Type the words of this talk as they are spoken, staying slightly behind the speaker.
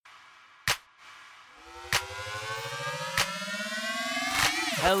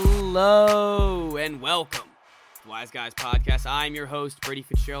Hello and welcome to Wise Guys Podcast. I'm your host, Brady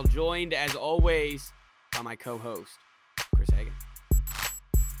Fitzgerald, joined as always by my co-host, Chris Hagan.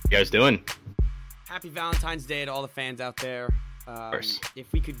 You guys doing? Happy Valentine's Day to all the fans out there. Of course.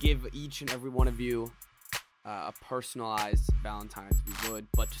 If we could give each and every one of you a personalized Valentine's, we would.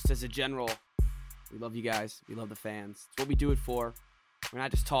 But just as a general, we love you guys. We love the fans. It's what we do it for. We're not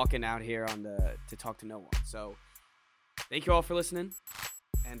just talking out here to talk to no one. So thank you all for listening.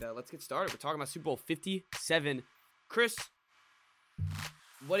 And let's get started. We're talking about Super Bowl 57. Chris,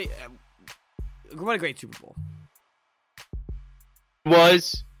 what a great Super Bowl.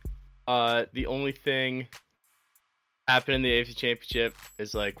 Was the only thing happened in the AFC Championship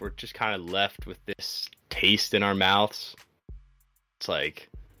is like we're just kind of left with this taste in our mouths. It's like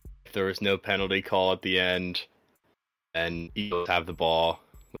if there was no penalty call at the end and Eagles have the ball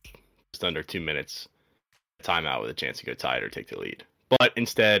with just under 2 minutes, timeout with a chance to go tie it or take the lead. But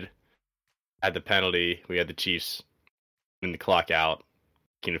instead, had the penalty, we had the Chiefs in the clock out,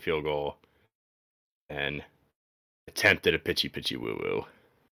 kicking a field goal, and attempted a pitchy woo-woo.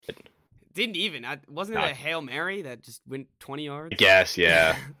 Didn't even. Wasn't it a Hail Mary that just went 20 yards? I guess,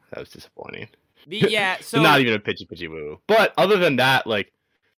 yeah. That was disappointing. So not even a pitchy woo-woo. But other than that, like,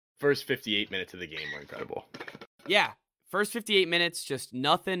 first 58 minutes of the game were incredible. Yeah. First 58 minutes, just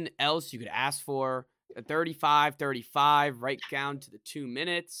nothing else you could ask for. 35-35, right down to the 2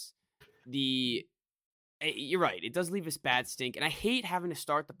 minutes. You're right. It does leave us bad stink. And I hate having to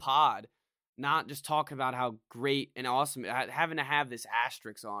start the pod not just talking about how great and awesome, having to have this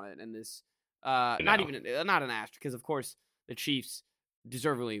asterisk on it and this, not an asterisk, because of course the Chiefs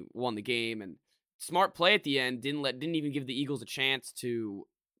deservedly won the game and smart play at the end didn't even give the Eagles a chance to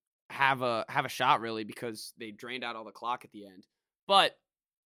have a shot really because they drained out all the clock at the end. But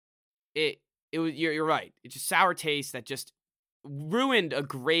it was you're right. It's just sour taste that just ruined a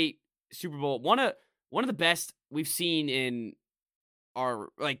great Super Bowl. One of the best we've seen in our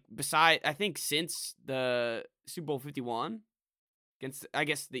I think since the Super Bowl 51 against, I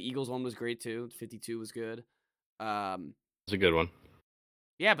guess the Eagles one was great too. 52 was good. It's a good one.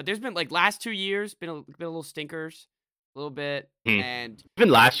 Yeah, but there's been last 2 years been a little stinkers, a little bit, and even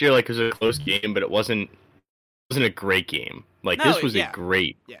last year it was a close game, but it wasn't a great game. This was a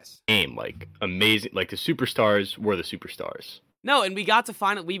great game, amazing. The superstars were the superstars. No, and we got to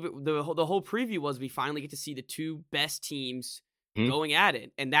finally the whole preview was we finally get to see the two best teams going at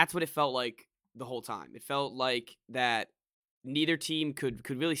it, and that's what it felt like the whole time. It felt like that neither team could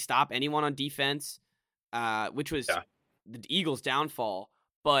really stop anyone on defense, which was the Eagles' downfall.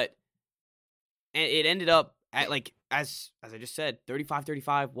 But it ended up at as I just said,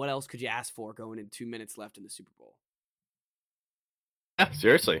 35-35. What else could you ask for going in 2 minutes left in the Super Bowl? Yeah,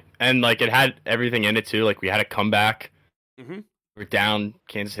 seriously. And it had everything in it too. We had a comeback. Mm-hmm. We're down.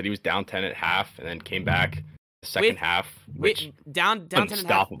 Kansas City was down 10 at half, and then came back the second half, which down 10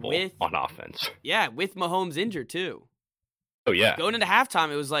 unstoppable at half on offense. Yeah, with Mahomes injured too. Oh yeah. Going into halftime,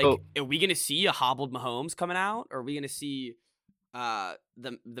 it was are we gonna see a hobbled Mahomes coming out, or are we gonna see the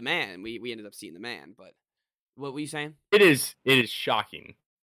man? We ended up seeing the man, but what were you saying? It is shocking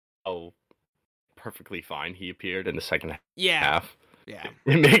how perfectly fine he appeared in the second half. Yeah.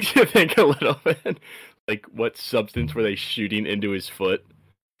 It makes you think a little bit, what substance were they shooting into his foot?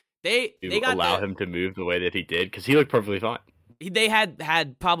 They got allow him to move the way that he did, because he looked perfectly fine. They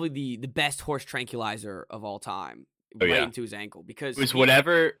had probably the best horse tranquilizer of all time into his ankle, because it was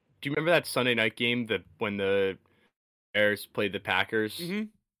whatever. Do you remember that Sunday night game when the Bears played the Packers? Mm-hmm.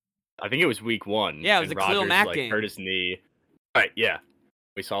 I think it was week 1. Yeah, it was the Khalil Mack game. Hurt his knee. Right, yeah.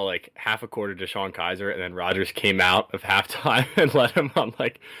 We saw half a quarter to Deshaun Kaiser, and then Rodgers came out of halftime and led him on a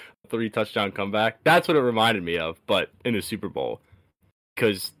 3-touchdown comeback. That's what it reminded me of, but in the Super Bowl,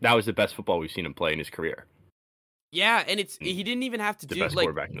 because that was the best football we've seen him play in his career. Yeah, and he didn't even have to the best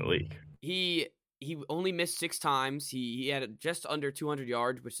quarterback in the league. He only missed 6 times. He had just under 200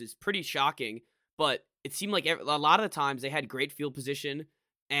 yards, which is pretty shocking. But it seemed like a lot of the times they had great field position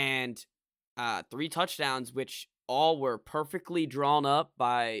and 3 touchdowns, which all were perfectly drawn up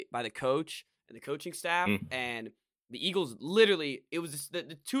by the coach and the coaching staff. And the Eagles literally, it was just,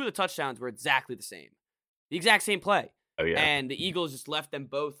 the 2 of the touchdowns were exactly the same. The exact same play. Oh, yeah. And the Eagles just left them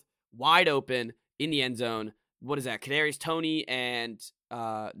both wide open in the end zone. What is that? Kadarius Toney and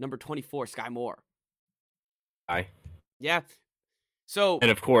number 24, Sky Moore. Aye. Yeah. So,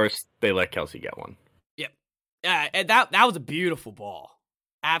 and of course, they let Kelsey get one. Yep. And that was a beautiful ball.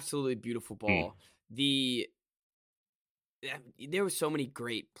 Absolutely beautiful ball. There were so many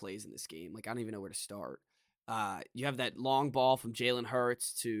great plays in this game. I don't even know where to start. You have that long ball from Jalen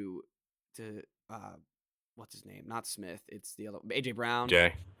Hurts to what's his name? Not Smith. It's the other AJ Brown.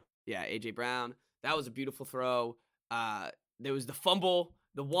 Jay. Yeah, AJ Brown. That was a beautiful throw. There was the fumble.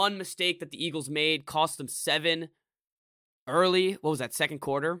 The one mistake that the Eagles made cost them 7 early. What was that, second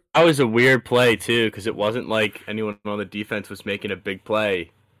quarter? That was a weird play, too, because it wasn't like anyone on the defense was making a big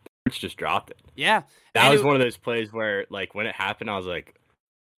play. Hurts just dropped it. Yeah. That was one of those plays where, like, when it happened, I was like,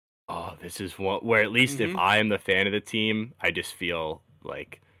 oh, this is what, where at least if I am the fan of the team, I just feel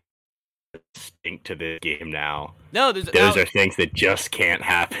like stink to the game now. No, those are things that just can't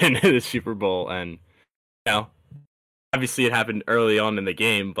happen in the Super Bowl. And, obviously it happened early on in the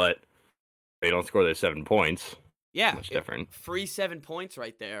game, but they don't score those 7 points. Yeah. Much different. Free 7 points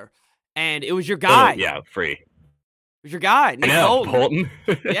right there. And it was your guy. Yeah, free. It was your guy, Nick Bolton.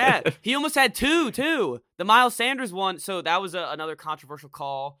 Yeah, he almost had 2, too. The Miles Sanders one, so that was another controversial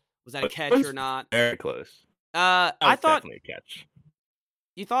call. Was that a catch or not? Very close. I thought definitely a catch.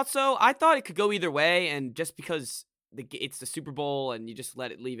 You thought so? I thought it could go either way, and just because it's the Super Bowl and you just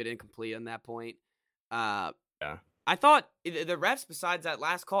leave it incomplete on that point. Yeah. I thought the refs, besides that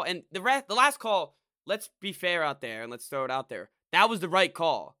last call, and the last call, let's be fair out there and let's throw it out there. That was the right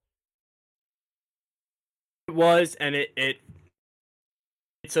call. It was, and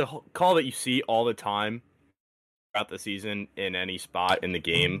it's a call that you see all the time throughout the season in any spot in the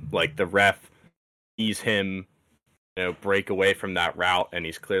game. Like the ref sees him, break away from that route, and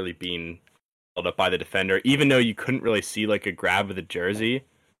he's clearly being held up by the defender, even though you couldn't really see like a grab of the jersey.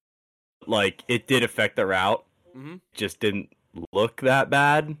 Like it did affect the route. Mm-hmm. Just didn't look that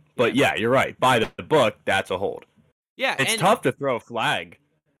bad. But yeah, you're right. By the book, that's a hold. Yeah, it's tough to throw a flag.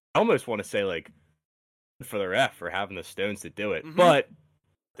 I almost want to say like for the ref for having the stones to do it, but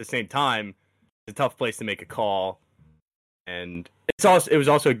at the same time, it's a tough place to make a call. And it was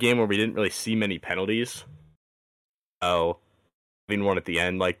also a game where we didn't really see many penalties. Oh, having one at the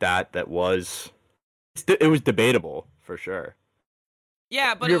end like that was debatable for sure.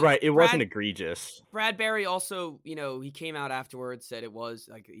 Yeah, but you're right. It wasn't egregious. Bradbury also, he came out afterwards, said it was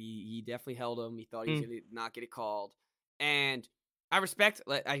like he definitely held him. He thought he was going to not get it called, and I respect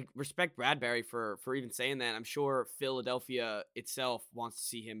Bradbury for even saying that. I'm sure Philadelphia itself wants to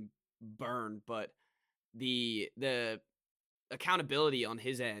see him burn, but the accountability on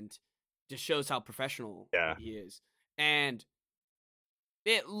his end just shows how professional he is. And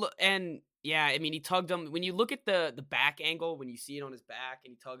yeah, I mean, he tugged him. When you look at the back angle, when you see it on his back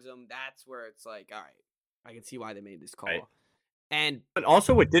and he tugs him, that's where it's like, all right, I can see why they made this call. Right. But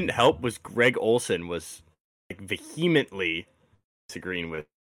also what didn't help was Greg Olsen was like vehemently disagreeing with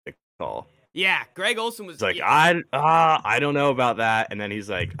the call. Yeah, Greg Olsen was like, I don't know about that. And then he's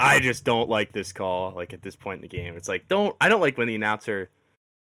like, I just don't like this call. Like at this point in the game, it's like, I don't like when the announcer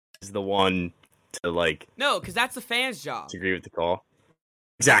is the one to like. No, because that's the fan's job. Disagree with the call.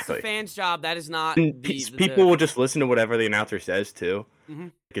 Exactly. That's the fan's job. That is not. People will just listen to whatever the announcer says too. Mm-hmm.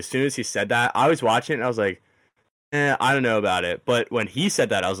 Like, as soon as he said that, I was watching it and I was like, I don't know about it. But when he said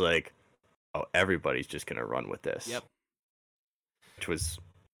that, I was like, oh, everybody's just gonna run with this. Yep. Which was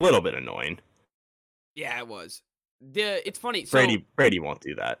a little bit annoying. Yeah, it was. It's funny. Brady won't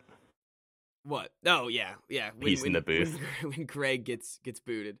do that. What? Oh, yeah. He's in the booth when Greg gets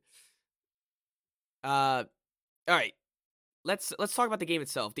booted. All right. Let's talk about the game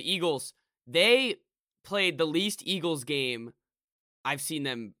itself. The Eagles, they played the least Eagles game I've seen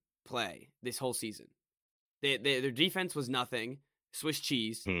them play this whole season. Their defense was nothing. Swiss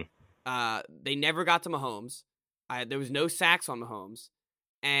cheese. They never got to Mahomes. There was no sacks on Mahomes,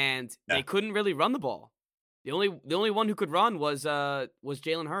 and they couldn't really run the ball. The only one who could run was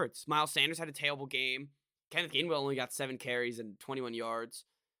Jalen Hurts. Miles Sanders had a terrible game. Kenneth Gainwell only got 7 carries and 21 yards,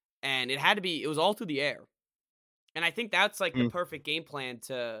 and it was all through the air. And I think that's like the perfect game plan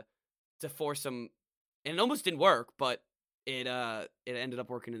to force them. And it almost didn't work, but it ended up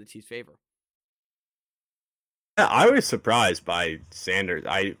working in the Chiefs' favor. Yeah, I was surprised by Sanders.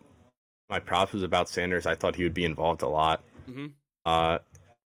 My props was about Sanders. I thought he would be involved a lot. Mm-hmm.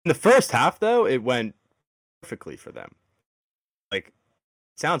 In the first half, though, it went perfectly for them. Like,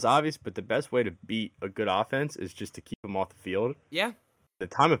 it sounds obvious, but the best way to beat a good offense is just to keep them off the field. Yeah. The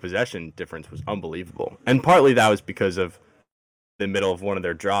time of possession difference was unbelievable. And partly that was because of the middle of one of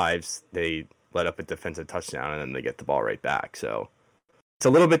their drives, they let up a defensive touchdown, and then they get the ball right back. So it's a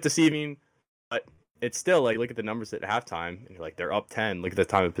little bit deceiving, but it's still like, look at the numbers at halftime, and you're like, they're up 10. Look at the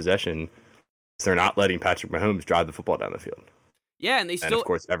time of possession. They're not letting Patrick Mahomes drive the football down the field. Yeah, and of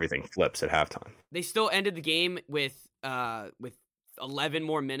course, everything flips at halftime. They still ended the game with 11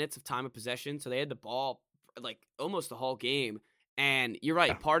 more minutes of time of possession, so they had the ball like almost the whole game. And you're right.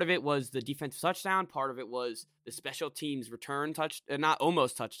 Yeah. Part of it was the defensive touchdown. Part of it was the special teams return not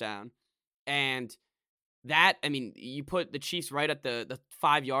almost touchdown. And that, I mean, you put the Chiefs right at the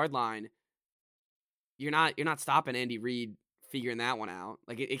 5-yard line. You're not stopping Andy Reid figuring that one out.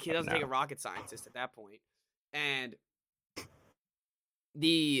 Like it doesn't take a rocket scientist at that point. And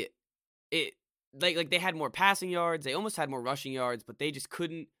like they had more passing yards, they almost had more rushing yards, but they just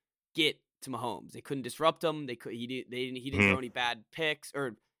couldn't get to Mahomes. They couldn't disrupt him. He didn't throw any bad picks,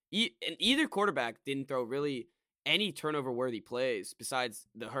 or and either quarterback didn't throw really any turnover worthy plays besides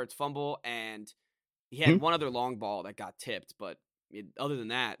the Hurts fumble, and he had one other long ball that got tipped. But other than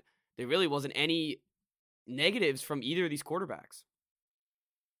that, there really wasn't any negatives from either of these quarterbacks.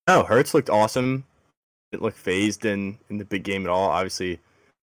 No, Hurts looked awesome. Didn't look phased in the big game at all. Obviously,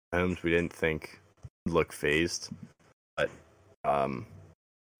 Mahomes we didn't think would look phased, but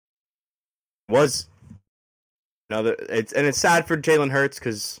was another. It's sad for Jalen Hurts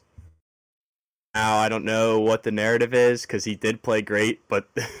because now I don't know what the narrative is because he did play great, but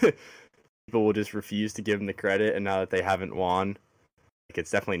people will just refuse to give him the credit. And now that they haven't won, like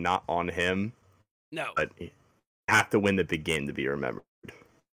it's definitely not on him. No, but you have to win the big game to be remembered.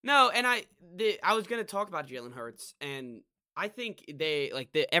 No, and I was gonna talk about Jalen Hurts, and I think they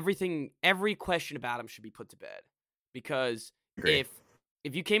every question about him should be put to bed, because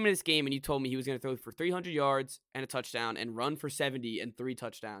if you came into this game and you told me he was gonna throw for 300 yards and a touchdown and run for 70 and 3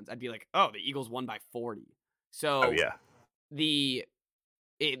 touchdowns, I'd be like, oh, the Eagles won by 40. So he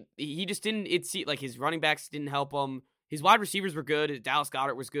just didn't. Like his running backs didn't help him. His wide receivers were good. Dallas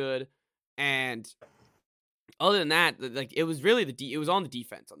Goedert was good, and other than that, like it was really it was on the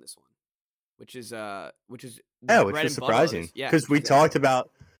defense on this one, which is which was surprising. Yeah, because we talked about.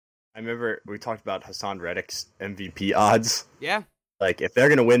 I remember we talked about Hassan Reddick's MVP odds. Yeah, like if they're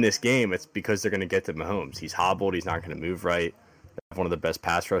gonna win this game, it's because they're gonna get to Mahomes. He's hobbled. He's not gonna move right. They have one of the best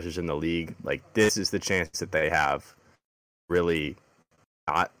pass rushers in the league. Like this is the chance that they have. Really,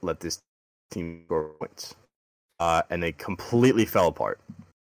 not let this team score points, and they completely fell apart.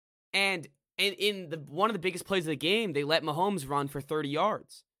 And in one of the biggest plays of the game, they let Mahomes run for 30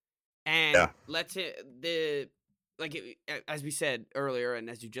 yards. And as we said earlier, and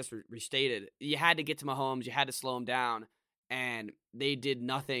as you just restated, you had to get to Mahomes, you had to slow him down, and they did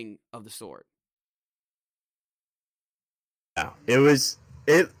nothing of the sort. Yeah,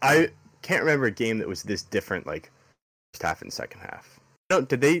 I can't remember a game that was this different, like first half and second half. No,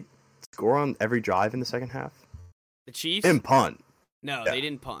 did they score on every drive in the second half? The Chiefs didn't punt. No, they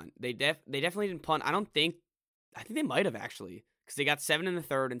didn't punt. They definitely didn't punt. I think they might have actually, because they got 7 in the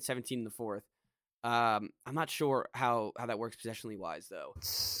third and 17 in the fourth. I'm not sure how that works possessionally wise though.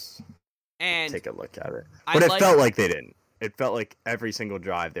 And take a look at it. But it felt like they didn't. It felt like every single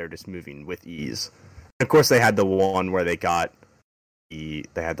drive they were just moving with ease. And of course, they had the one where they had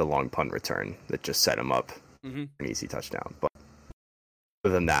the long punt return that just set them up an easy touchdown. But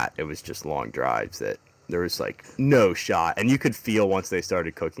other than that, it was just long drives that. There was like no shot, and you could feel once they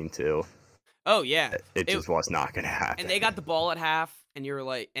started cooking too. Oh yeah, it just was not going to happen. And they got the ball at half, and you were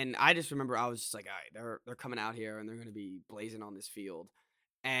like, and I just remember I was just like, all right, they're coming out here and they're going to be blazing on this field,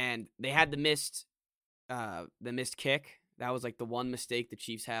 and they had the missed kick. That was like the one mistake the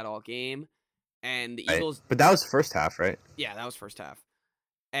Chiefs had all game, and the Eagles. But that was first half, right? Yeah, that was first half,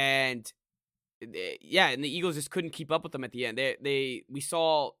 and and the Eagles just couldn't keep up with them at the end. We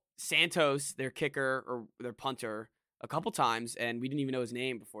saw Santos, their kicker or their punter, a couple times, and we didn't even know his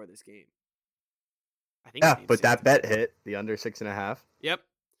name before this game. I think. Yeah, but Santos. That bet hit the under 6.5. Yep.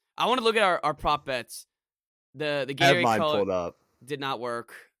 I want to look at our prop bets. The Gatorade I have mine color pulled up. Did not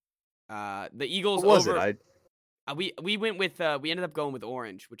work. The Eagles. What was over, it? We went with we ended up going with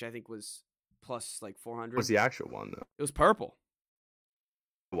orange, which I think was plus like 400. What was the actual one though? It was purple.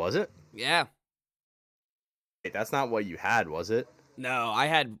 Was it? Yeah. Wait, that's not what you had, was it? No, I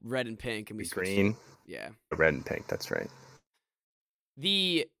had red and pink, and we green. Yeah, red and pink. That's right.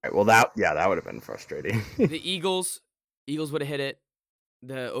 Right, well, that would have been frustrating. The Eagles would have hit it.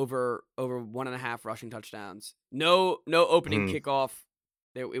 The over 1.5 rushing touchdowns. No opening kickoff.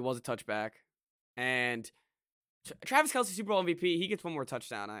 It was a touchback, and Travis Kelce, Super Bowl MVP. He gets one more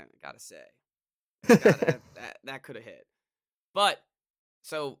touchdown. I gotta say, that could have hit. But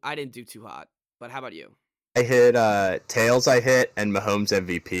so I didn't do too hot. But how about you? I hit Tails. I hit and Mahomes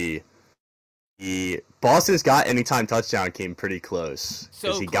MVP. The Boston's got anytime touchdown came pretty close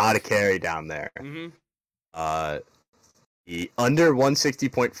because he got a carry down there. Mm-hmm. The under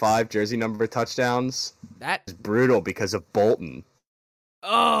 160.5 jersey number touchdowns. That is brutal because of Bolton.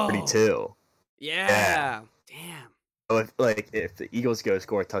 Oh, 32. Yeah. Damn. So if the Eagles go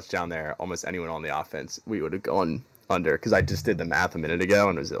score a touchdown there, almost anyone on the offense, we would have gone under because I just did the math a minute ago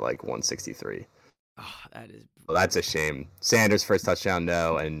and it was at like 163. Oh, that is. Well, that's a shame. Sanders' first touchdown,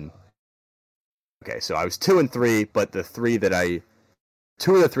 no, and Okay, so I was 2-3, but two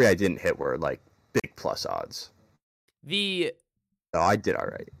of the three I didn't hit were like big plus odds. So I did all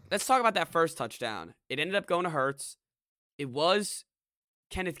right. Let's talk about that first touchdown. It ended up going to Hurts. It was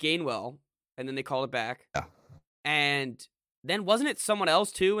Kenneth Gainwell, and then they called it back. Yeah. And then wasn't it someone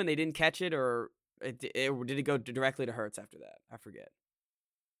else too, and they didn't catch it, or did it go directly to Hurts after that? I forget.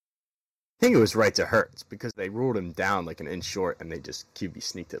 I think it was right to Hurts because they ruled him down like an inch short, and they just QB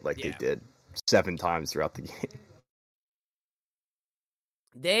sneaked it like they did 7 times throughout the game.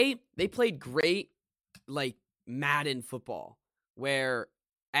 They played great, like Madden football, where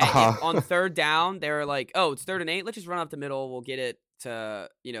on third down they were like, "Oh, it's 3rd and 8. Let's just run up the middle. We'll get it to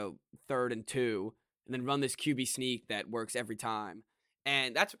 3rd and 2, and then run this QB sneak that works every time."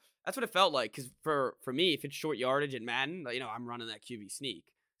 And that's what it felt like. Because for me, if it's short yardage in Madden, I'm running that QB sneak.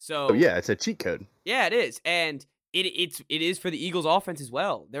 So yeah, it's a cheat code. Yeah, it is, and it is for the Eagles' offense as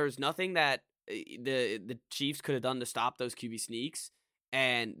well. There's nothing that the Chiefs could have done to stop those QB sneaks,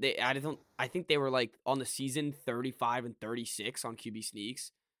 and I think they were like on the season 35 and 36 on QB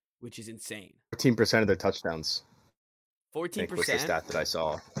sneaks, which is insane. 14% of their touchdowns. 14% was the stat that I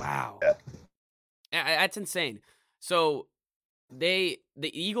saw. Wow, yeah, that's insane. So the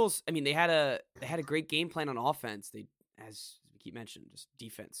Eagles, I mean, they had a great game plan on offense. They, as we keep mentioning, just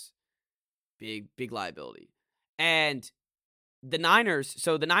defense, big liability. And the Niners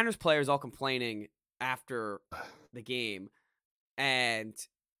players all complaining after the game, and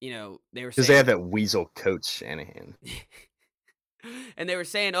they were saying, because they have that weasel coach Shanahan, and they were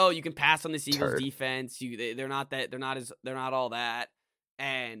saying, "Oh, you can pass on this Eagles defense. They're not all that,"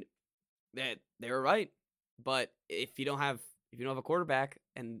 and that they were right. But if you don't have a quarterback,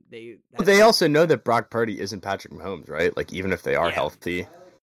 and they also know that Brock Purdy isn't Patrick Mahomes, right? Like even if they are healthy,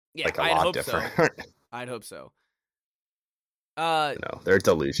 like a lot hope different. So. I'd hope so. No, they're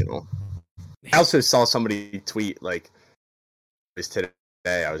delusional. I also saw somebody tweet like this today.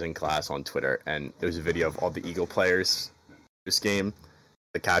 I was in class on Twitter, and there was a video of all the Eagle players this game.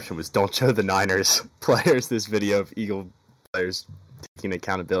 The caption was, "Don't show the Niners players this video of Eagle players taking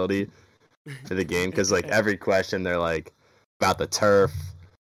accountability for the game," because like every question they're like about the turf.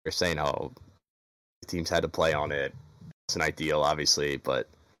 They're saying, "Oh, the teams had to play on it. It's an ideal, obviously, but it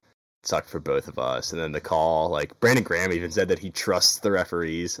sucked for both of us." And then the call, like Brandon Graham even said that he trusts the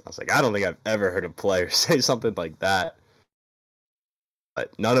referees. I was like, I don't think I've ever heard a player say something like that.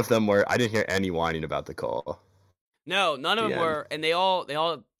 But none of them were. I didn't hear any whining about the call. No, none of them were, and they all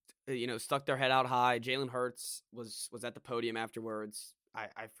stuck their head out high. Jalen Hurts was at the podium afterwards. I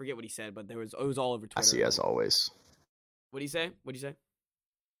forget what he said, but it was all over Twitter. Classy as always. What'd he say?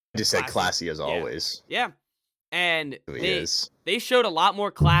 I just said classy as always. Yeah. And they showed a lot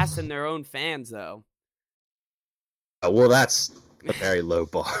more class than their own fans, though. Well, that's a very low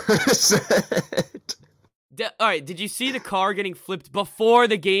bar. All right, did you see the car getting flipped before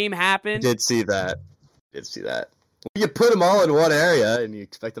the game happened? Did see that. Well, you put them all in one area, and you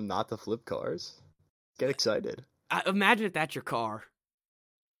expect them not to flip cars. Get excited. Imagine if that's your car.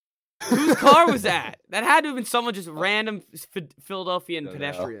 Whose car was that? That had to have been someone just random Philadelphian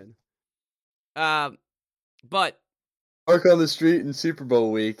pedestrian. But park on the street in Super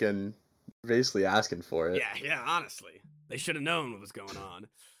Bowl week and basically asking for it. Yeah. Honestly, they should have known what was going on.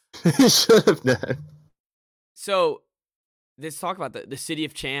 They should have known. So, let's talk about the City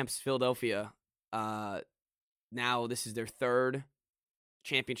of Champs, Philadelphia. Now this is their 3rd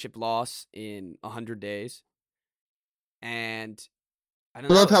championship loss in 100 days, and I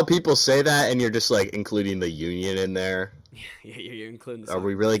love how people say that, and you're just like including the Union in there. Yeah, you're including. Are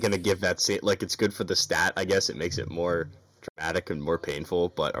we really going to give that like it's good for the stat? I guess it makes it more dramatic and more painful.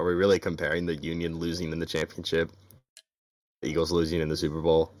 But are we really comparing the Union losing in the championship, the Eagles losing in the Super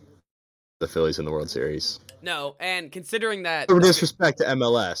Bowl, the Phillies in the World Series? No, and considering that no disrespect to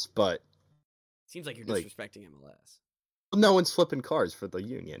MLS, but seems like you're disrespecting MLS. No one's flipping cars for the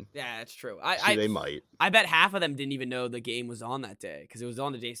Union. Yeah, that's true. They might. I bet half of them didn't even know the game was on that day because it was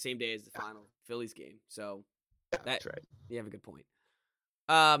on the same day as the final Phillies game. So that's right. You have a good point.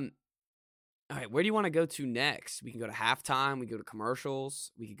 All right, where do you want to go to next? We can go to halftime. We can go to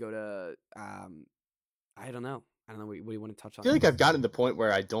commercials. We could go to I don't know. What do you want to touch on? I feel like I've gotten to the point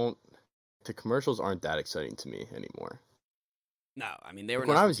where the commercials aren't that exciting to me anymore. No, I mean they were.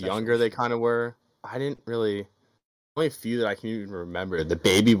 When I was younger, they kind of were. I didn't really. Only a few that I can even remember. The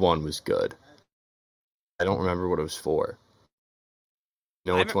baby one was good. I don't remember what it was for.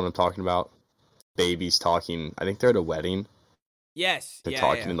 You know which one I'm talking about? Babies talking. I think they're at a wedding. Yes. They're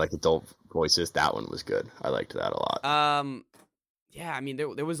talking in like adult voices. That one was good. I liked that a lot. Yeah, I mean,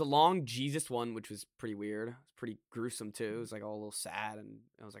 there was a long Jesus one, which was pretty weird. It was pretty gruesome too. It was like all a little sad, and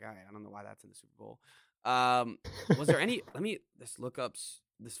I was like, all right, I don't know why that's in the Super Bowl. Was there any? Let me just look up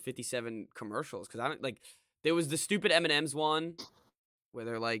this 57 commercials because I don't like. There was the stupid M&M's one where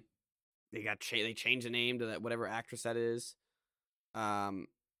they're like, they changed the name to that whatever actress that is. Must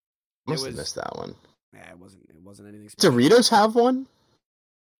have missed that one. Yeah, it wasn't anything special. Doritos have one?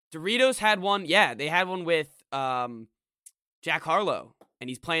 Doritos had one. Yeah, they had one with Jack Harlow, and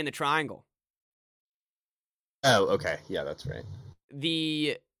he's playing the triangle. Oh, okay. Yeah, that's right.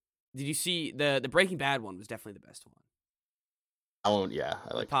 Did you see the Breaking Bad one was definitely the best one. I won't. Yeah,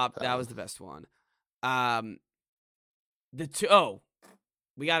 I like Pop. That was the best one. We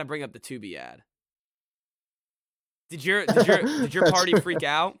got to bring up the Tubi ad. Did your party freak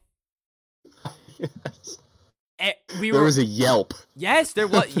out? Yes. There was a Yelp. Yes, there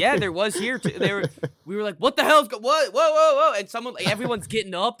was. Yeah, there was here too. We were like, "What the hell's what? Whoa!" And everyone's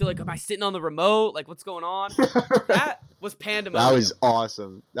getting up. They're like, "Am I sitting on the remote? Like, what's going on?" That was pandemonium. That was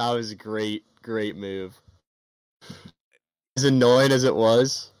awesome. That was a great move. As annoying as it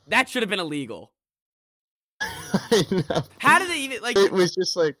was, that should have been illegal. I know. How did they even like? It was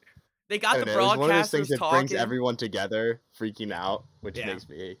just like they got the broadcasters it was one of those things that talking. brings everyone together, freaking out, which makes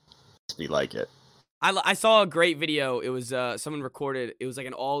me like it. I saw a great video. It was someone recorded. It was like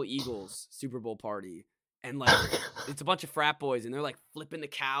an all Eagles Super Bowl party, and like it's a bunch of frat boys, and they're like flipping the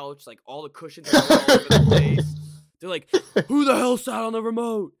couch, like all the cushions are all over the place. They're like, "Who the hell sat on the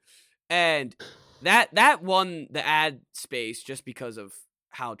remote?" And that won the ad space just because of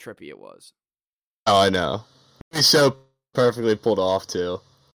how trippy it was. Oh, I know. It was so perfectly pulled off too,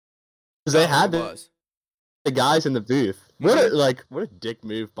 because they had the guys in the booth. What a dick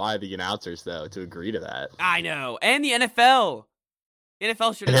move by the announcers though to agree to that. I know, and the NFL. The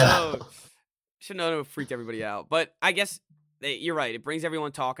NFL should have known. Should know to freak everybody out. But I guess you're right. It brings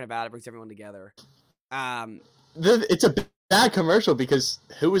everyone talking about it. Brings everyone together. It's a bad commercial because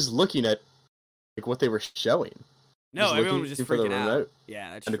who was looking at like what they were showing? No, everyone was just freaking out.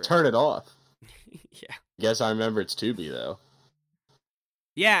 Yeah, that's true. And to turn it off. Yeah. I guess I remember it's Tubi though.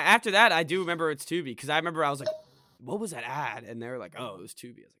 Yeah, after that I do remember it's Tubi because I remember I was like, what was that ad? And they were like, oh, it was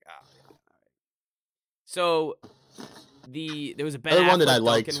Tubi. I was like, oh, yeah, all right. So there was a Ben Affleck one that I Duncan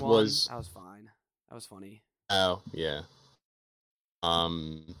liked one. was that was fine. That was funny. Oh yeah.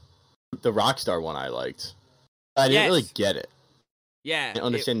 The Rockstar one I liked. I didn't really get it. Yeah, I didn't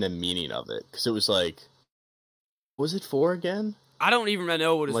understand the meaning of it because it was like, what was it for again? I don't even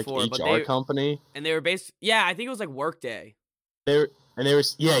know what it was for. Like HR company, and they were based. Yeah, I think it was like Workday.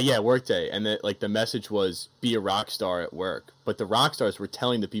 Workday, and the message was be a rock star at work, but the rock stars were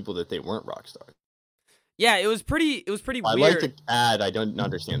telling the people that they weren't rock stars. Yeah, it was pretty weird. I liked the ad. I don't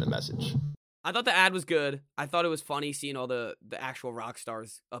understand the message. I thought the ad was good. I thought it was funny seeing all the actual rock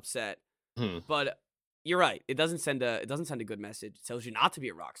stars upset. But you're right. It doesn't send a good message. It tells you not to be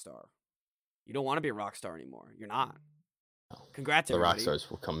a rock star. You don't want to be a rock star anymore. You're not. Congrats, the everybody. rock stars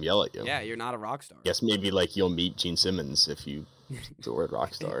will come yell at you. Yeah, you're not a rock star. Guess maybe like you'll meet Gene Simmons if you use the word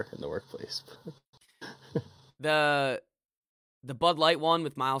rock star in the workplace. The Bud Light one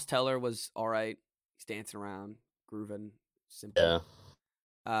with Miles Teller was all right. He's dancing around, grooving, simple.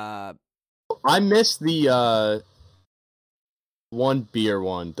 Yeah. I missed the one beer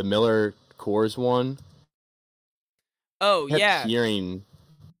one, the Miller Coors one. Oh yeah. Hearing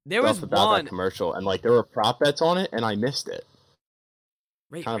there was about one that commercial, and like there were prop bets on it, and I missed it.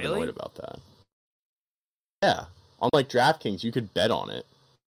 Wait, kind of really? annoyed about that. Yeah, on like DraftKings, you could bet on it.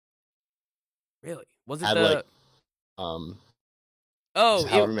 Really? Was it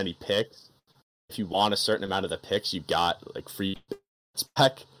however many picks? If you won a certain amount of the picks, you got like free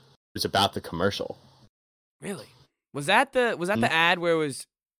spec. It was about the commercial. Really? Was that the ad where it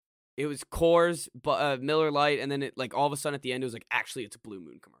was Coors, Miller Lite, and then it like all of a sudden at the end it was like actually it's a Blue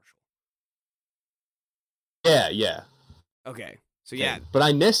Moon commercial. Yeah. Okay. So yeah. But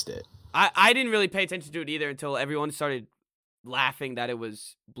I missed it. I didn't really pay attention to it either until everyone started laughing that it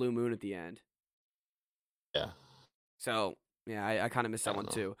was Blue Moon at the end. Yeah. So yeah, I kind of missed that one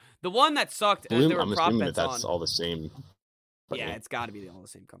too. The one that sucked. Blue, there were I'm prop assuming bets that's on. all the same. Yeah, it's got to be all the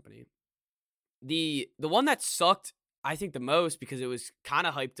same company. The one that sucked, I think, the most because it was kind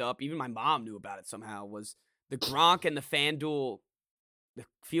of hyped up. Even my mom knew about it somehow. Was the Gronk and the FanDuel, the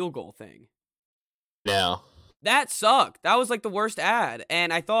field goal thing? Yeah, that sucked. That was like the worst ad.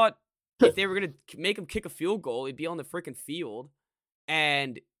 And I thought if they were gonna make him kick a field goal, he'd be on the freaking field.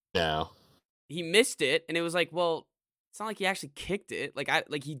 And he missed it. And it was like, well, it's not like he actually kicked it. Like that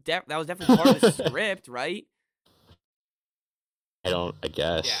was definitely part of the script, right? I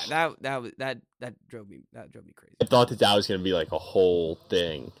guess. Yeah, that drove me crazy. I thought that was gonna be like a whole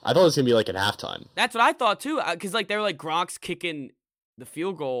thing. I thought it was gonna be like at halftime. That's what I thought too, because like they were like Gronk's kicking the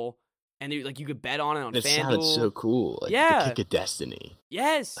field goal, and like you could bet on it on It FanDuel. sounded so cool. Like Yeah. the kick of destiny.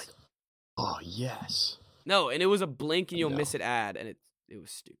 Yes. Like, oh yes. No, and it was a blink and you'll No. miss it ad, and it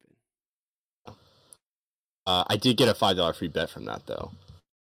was stupid. I did get a $5 free bet from that though.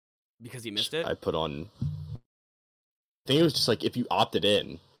 Because he missed it? I put on. I think it was just like if you opted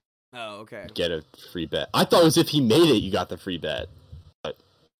in, Oh, okay. get a free bet. I thought it was if he made it, you got the free bet. But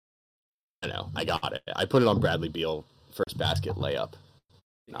I know, I got it. I put it on Bradley Beal first basket layup. Did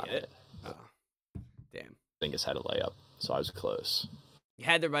you Not get it? it. Oh, damn. Dingus had a layup, so I was close. You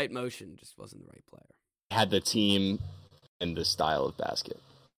had the right motion, just wasn't the right player. I had the team and the style of basket.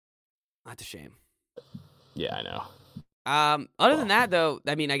 That's a shame. Yeah, I know. Other than that, though,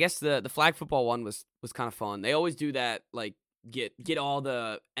 I mean, I guess the flag football one was kind of fun. They always do that, like get all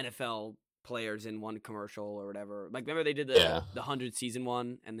the NFL players in one commercial or whatever. Like, remember they did the 100 season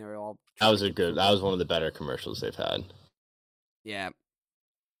one, and they were all. That was one of the better commercials they've had. Yeah.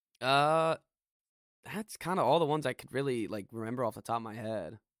 That's kind of all the ones I could really like remember off the top of my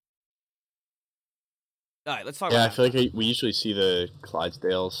head. All right, let's talk. Yeah, about I feel like we usually see the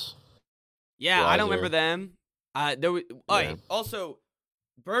Clydesdales. Yeah, I don't Riser. remember them. There was. Oh, Yeah. also,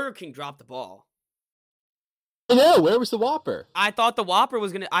 Burger King dropped the ball. I know. Where was the Whopper? I thought the Whopper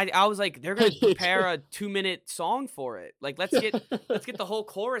was gonna. I was like, they're gonna prepare a 2-minute song for it. Like, let's get the whole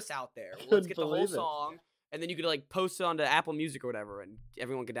chorus out there. Let's get the whole song, and then you could like post it onto Apple Music or whatever, and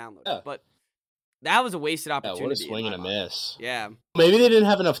everyone could download it. But that was a wasted opportunity. What a swing and a miss. Yeah. Maybe they didn't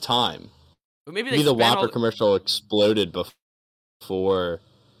have enough time. But maybe the Whopper commercial exploded before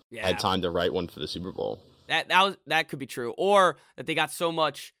Yeah. had time to write one for the Super Bowl. That could be true, or that they got so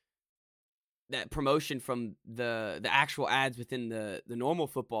much that promotion from the actual ads within the normal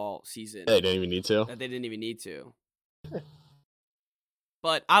football season They didn't even need to. that they didn't even need to.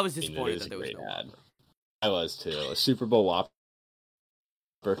 But I was I mean, disappointed it is that there a was great no ad. Whopper. I was too. A Super Bowl Whopper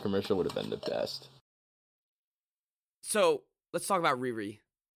commercial would have been the best. So let's talk about Riri.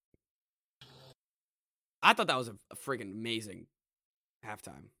 I thought that was a freaking amazing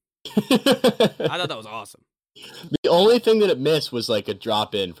halftime. I thought that was awesome. The only thing that it missed was like a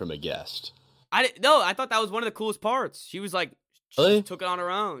drop in from a guest. I thought that was one of the coolest parts. She was like, she Really? just took it on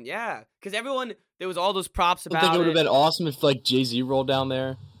her own. Yeah, because everyone, there was all those props I about think it would have it. been awesome if like Jay-Z rolled down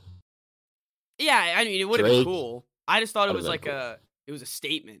there. Yeah, I mean, it would have been Drake. cool. I just thought it was Would've like been it was a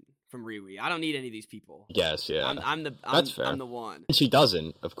statement from Riri. I don't need any of these people. Yes, yeah. That's fair. I'm the one. And she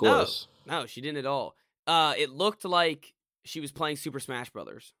doesn't, of course. No, she didn't at all. It looked like she was playing Super Smash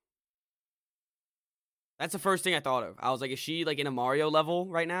Brothers. That's the first thing I thought of. I was like, is she like in a Mario level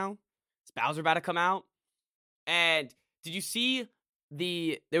right now? Is Bowser about to come out? And did you see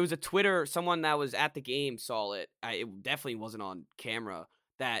there was a Twitter, someone that was at the game saw it. It definitely wasn't on camera,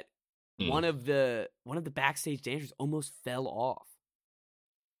 that one of the backstage dancers almost fell off.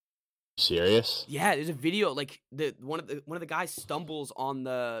 Serious? Yeah, there's a video like one of the guys stumbles on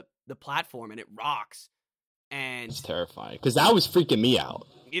the platform and it rocks. And It's terrifying. Because that was freaking me out.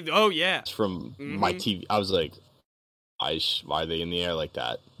 Oh yeah. It's from my TV. I was like, why are they in the air like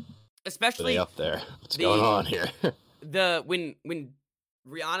that? Are Especially they up there? What's going on here? when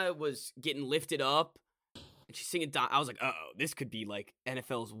Rihanna was getting lifted up and she's singing, I was like, uh-oh, this could be like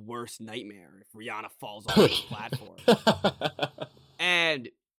NFL's worst nightmare if Rihanna falls off the platform. And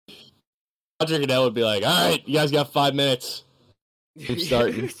Roger Goodell would be like, all right, you guys got 5 minutes. I'm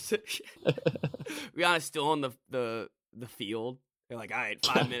starting. Rihanna's still on the field. They're like, all right,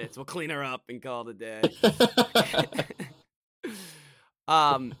 5 minutes. We'll clean her up and call it a day.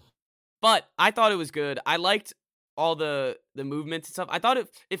 But I thought it was good. I liked all the movements and stuff. I thought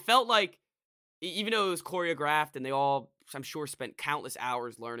it felt like, even though it was choreographed and they all, I'm sure, spent countless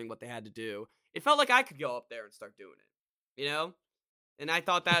hours learning what they had to do, it felt like I could go up there and start doing it, you know? And I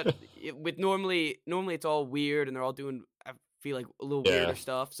thought that with normally it's all weird and they're all doing, I feel like, a little weirder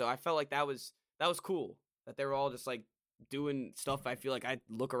stuff. So I felt like that was cool, that they were all just like doing stuff I feel like I'd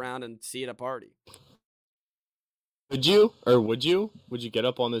look around and see at a party. Would you get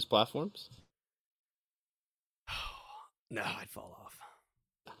up on those platforms? No, I'd fall off.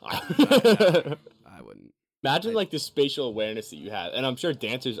 I wouldn't. Imagine like the spatial awareness that you have, and I'm sure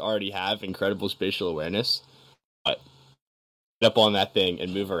dancers already have incredible spatial awareness. But get up on that thing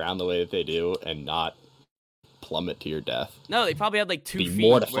and move around the way that they do, and not plummet to your death. No, they probably had like 2 Be feet.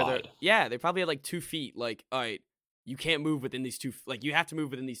 mortified. They probably had like 2 feet. Like, all right, you can't move within these like you have to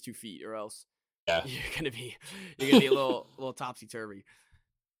move within these 2 feet, or else you're gonna be a little topsy turvy.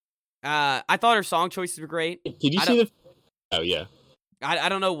 I thought her song choices were great. Did you see Oh yeah. I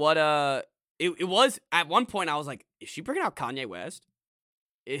don't know what it was at one point. I was like, is she bringing out Kanye West?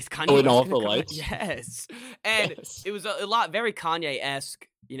 Is Kanye Oh, in West All gonna the come out? Lights? Yes, and Yes. it was a lot very Kanye-esque.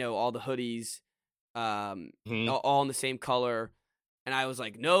 You know, all the hoodies, Mhm. all in the same color, and I was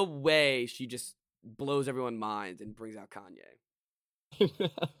like, no way, she just blows everyone's minds and brings out Kanye.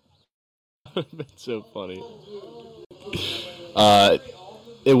 That's so funny.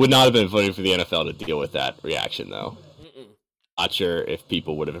 It would not have been funny for the NFL to deal with that reaction, though. Mm-mm. Not sure if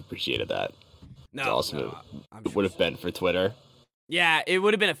people would have appreciated that. No, It's awesome. no, I'm It sure would have so. been for Twitter. Yeah, it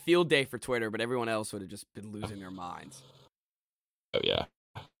would have been a field day for Twitter, but everyone else would have just been losing their minds. Oh yeah.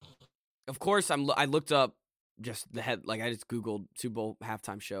 Of course, I looked up just the head, like I just Googled Super Bowl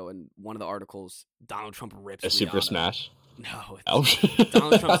halftime show, and one of the articles, Donald Trump rips A Super Rihanna. Smash. No, it's, Oh.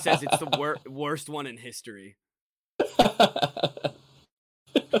 Donald Trump says it's the worst one in history.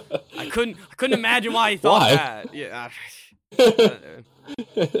 I couldn't imagine why he thought Why? that. Yeah,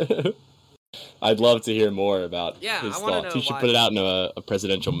 I- I'd love to hear more about Yeah, his I wanna thoughts. know He should why- put it out in a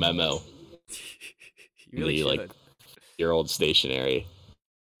presidential memo. you really The, should. like, Your old stationery.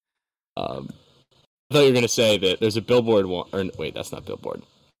 I thought you were gonna say that there's a billboard one. Or wait, that's not billboard.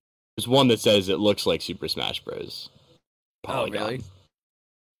 There's one that says it looks like Super Smash Bros. Polygon. really?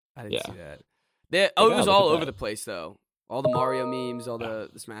 I didn't Yeah. see that. It Yeah, was look all at over that. the place though. All the Mario memes, all the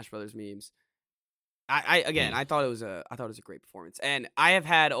Smash Brothers memes. I thought it was a great performance, and I have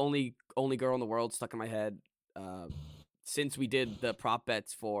had only girl in the world stuck in my head since we did the prop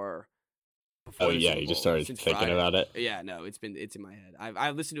bets for. Before Oh the yeah, Super you just Bowl, started since thinking Friday. about it. Yeah, no, it's in my head.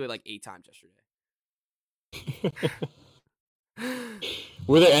 I've listened to it like 8 times yesterday.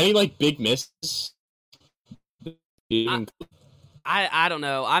 Were there any like big misses? I don't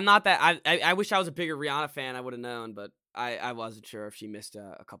know. I'm not that. I wish I was a bigger Rihanna fan. I would have known, but I wasn't sure if she missed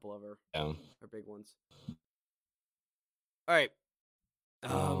a couple of her big ones. All right.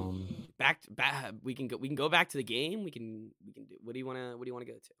 Back. We can go back to the game. We can do. What do you want to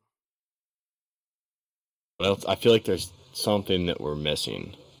go to? Well, I feel like there's something that we're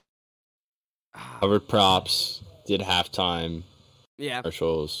missing. Covered props, did halftime, Yeah.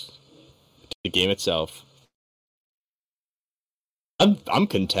 commercials, the game itself. I'm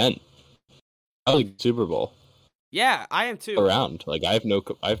content. I like the Super Bowl Yeah, I am too. around. Like I have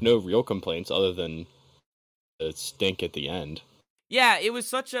no real complaints other than the stink at the end. Yeah, it was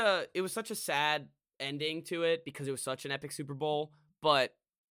such a sad ending to it because it was such an epic Super Bowl, but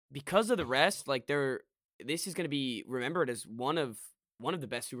because of the rest, like this is going to be remembered as one of the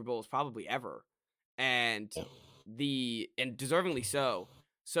best Super Bowls probably ever. And and deservingly so.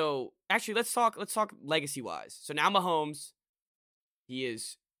 So, actually let's talk legacy-wise. So now Mahomes, he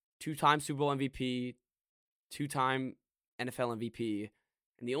is 2-time Super Bowl MVP, 2-time NFL MVP,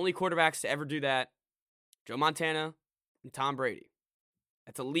 and the only quarterbacks to ever do that, Joe Montana and Tom Brady.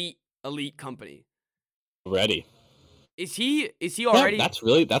 That's elite company. Ready? Is he already? That's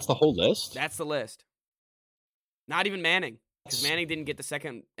the whole list. That's the list. Not even Manning, because Manning didn't get the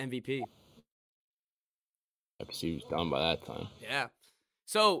second MVP. Because he was done by that time. Yeah.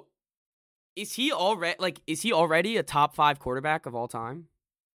 So, is he already a top 5 quarterback of all time?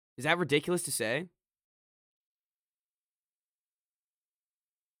 Is that ridiculous to say?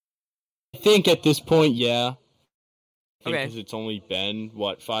 I think at this point, yeah. Okay. Because it's only been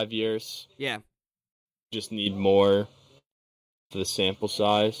 5 years. Yeah. Just need more for the sample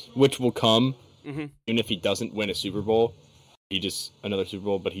size, which will come. Mm-hmm. Even if he doesn't win a Super Bowl, another Super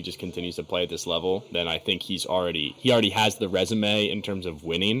Bowl, but he just continues to play at this level, then I think he already has the resume in terms of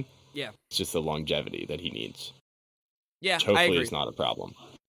winning. Yeah. It's just the longevity that he needs. Yeah, Which I hopefully agree. is not a problem.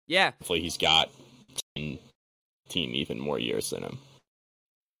 Yeah. Hopefully he's got 10 team even more years than him.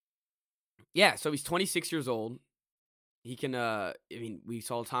 Yeah, so he's 26 years old. He can we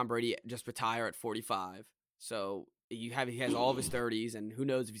saw Tom Brady just retire at 45. So he has all of his 30s, and who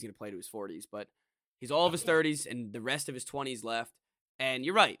knows if he's going to play to his 40s, but he's all of his 30s and the rest of his 20s left. And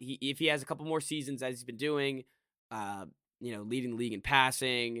you're right. If he has a couple more seasons as he's been doing, leading the league in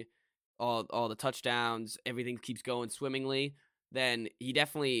passing, all the touchdowns, everything keeps going swimmingly, then he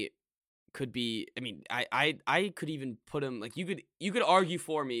definitely could be. I mean, I could even put him, like, you could argue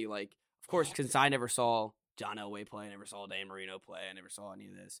for me, like, of course, because I never saw John Elway play, I never saw Dan Marino play, I never saw any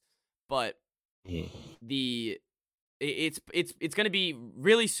of this, but it's going to be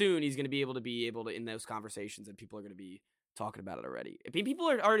really soon. He's going to be able to in those conversations, and people are going to be talking about it already. I mean, people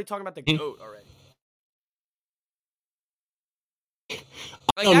are already talking about the GOAT already.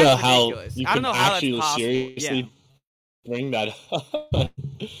 I don't know how ridiculous. you I don't can know how actually that's possible. seriously bring that up. I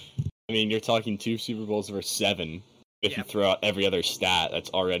mean, you're talking 2 Super Bowls over 7. If you throw out every other stat, that's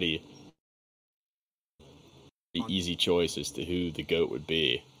already the easy choice as to who the GOAT would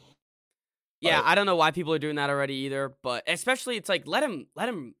be. Yeah, I don't know why people are doing that already either, but especially it's like let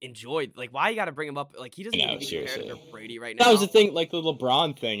him enjoy. Like, why you got to bring him up? Like, he doesn't need to be compared to Brady right now. That was the thing, like the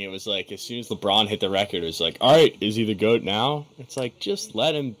LeBron thing. It was like as soon as LeBron hit the record, it was like, all right, is he the GOAT now? It's like just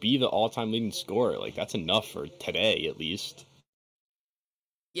let him be the all-time leading scorer. Like that's enough for today, at least.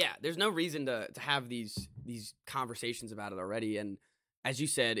 Yeah, there's no reason to have these conversations about it already. And as you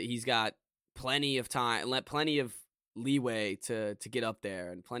said, he's got plenty of time, plenty of leeway to get up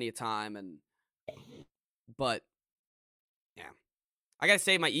there, and plenty of time. But yeah, I gotta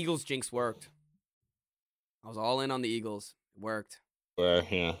say my Eagles jinx worked. I was all in on the Eagles. It worked.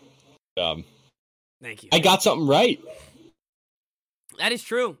 Yeah. Thank you. I got something right. That is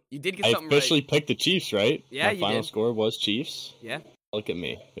true. You did get something right. I officially picked the Chiefs, right? Yeah, my final score was Chiefs. Yeah. Look at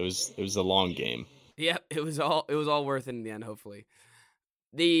me. It was a long game. Yeah, it was all worth it in the end, hopefully.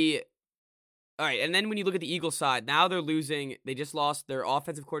 All right, and then when you look at the Eagles side, now they're losing. They just lost their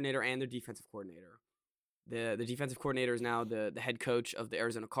offensive coordinator and their defensive coordinator. The defensive coordinator is now the head coach of the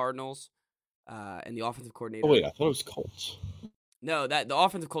Arizona Cardinals, and the offensive coordinator. Oh wait, I thought it was Colts. No, the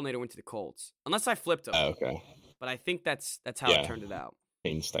offensive coordinator went to the Colts. Unless I flipped them. Oh, okay. But I think that's how it turned it out.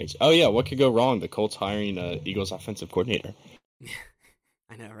 Oh yeah, what could go wrong? The Colts hiring Eagles offensive coordinator.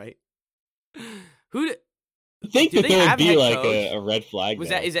 I know, right? I think that there would be like a red flag.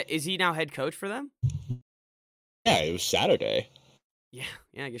 Is he now head coach for them? Yeah, it was Saturday. Yeah,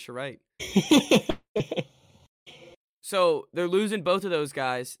 I guess you're right. So they're losing both of those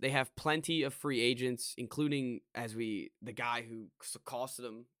guys. They have plenty of free agents, including the guy who costed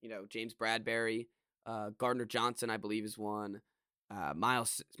them, James Bradbury, Gardner Johnson, I believe, is one.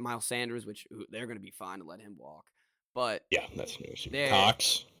 Miles Sanders, they're going to be fine to let him walk. But yeah, that's news.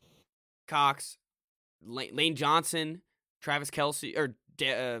 Cox, Lane Johnson, Travis Kelce, or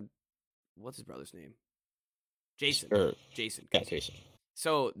what's his brother's name? Jason. Jason. Yeah, Jason.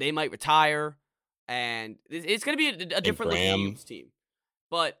 So they might retire, and it's going to be a different looking team.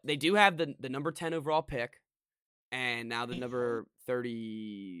 But they do have the number 10 overall pick, and now the number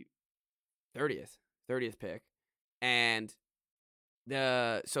 30th pick, and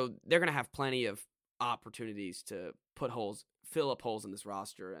so they're going to have plenty of opportunities to fill up holes in this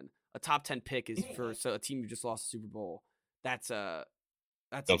roster, and a top 10 pick is for a team who just lost the Super Bowl. Don't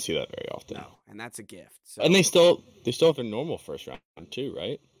see that very often. No, and that's a gift. So. And they still have their normal first round too,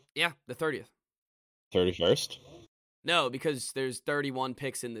 right? Yeah, the 30th. 31st? No, because there's 31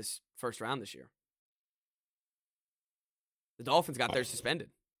 picks in this first round this year. The Dolphins got theirs suspended.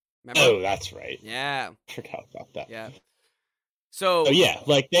 Remember? Oh, that's right. Yeah. I forgot about that. Yeah. So. Oh yeah,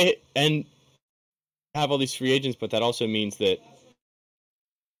 like they have all these free agents, but that also means that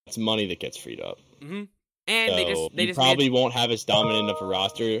it's money that gets freed up. Mm-hmm. And so they just probably won't have as dominant of a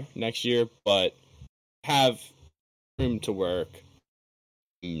roster next year, but have room to work,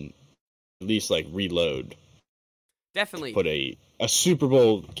 and at least like reload. Definitely put a Super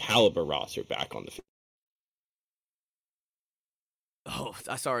Bowl caliber roster back on the field. Oh,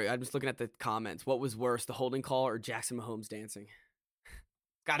 sorry. I'm just looking at the comments. What was worse, the holding call or Jackson Mahomes dancing?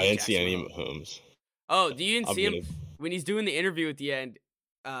 I didn't see any Mahomes. Oh, do you see him when he's doing the interview at the end?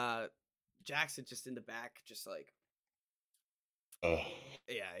 Jackson just in the back, just like.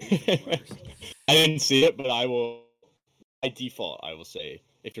 Yeah. I didn't see it, but I will. By default, I will say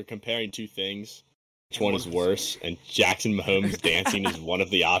if you're comparing two things, which one is worse, and Jackson Mahomes dancing is one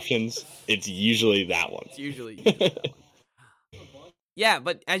of the options, it's usually that one. It's usually that one. Yeah,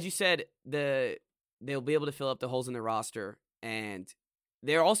 but as you said, they'll be able to fill up the holes in their roster, and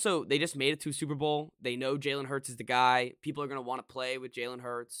they just made it to a Super Bowl. They know Jalen Hurts is the guy. People are going to want to play with Jalen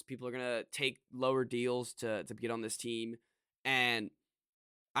Hurts. People are going to take lower deals to get on this team, and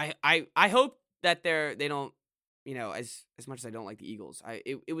I hope that they don't, as much as I don't like the Eagles,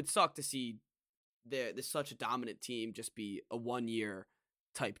 it would suck to see this such a dominant team just be a 1-year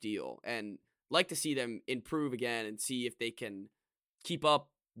type deal, and like to see them improve again and see if they can keep up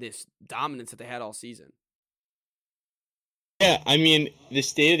this dominance that they had all season. Yeah, I mean, the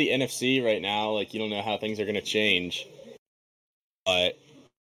state of the NFC right now, like, you don't know how things are going to change, but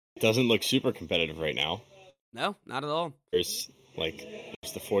it doesn't look super competitive right now. No, not at all. There's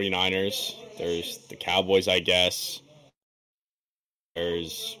the 49ers, there's the Cowboys, I guess.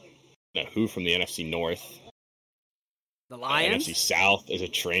 There's who from the NFC North? The Lions? The NFC South is a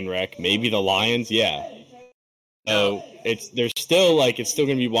train wreck. Maybe the Lions, yeah. So it's still going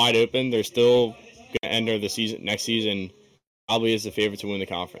to be wide open. They're still going to enter the season next season probably as the favorite to win the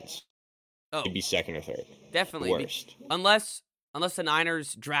conference. Oh, maybe second or third. Definitely. Worst. Unless the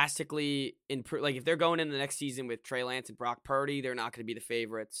Niners drastically improve, like if they're going into the next season with Trey Lance and Brock Purdy, they're not going to be the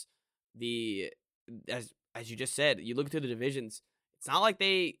favorites. As as you just said, you look through the divisions. It's not like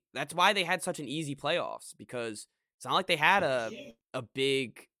that's why they had such an easy playoffs, because it's not like they had a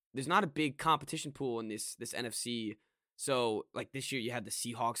big. There's not a big competition pool in this NFC. So like this year, you had the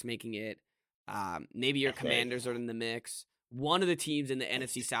Seahawks making it. Maybe your Commanders are in the mix. One of the teams in the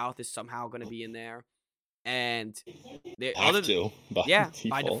NFC South is somehow going to be in there, and they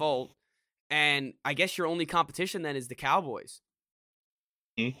by default. And I guess your only competition then is the Cowboys.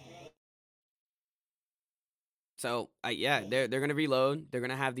 Mm-hmm. So they're gonna reload. They're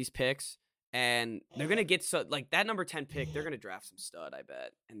gonna have these picks, and they're gonna get that number 10 pick. They're gonna draft some stud, I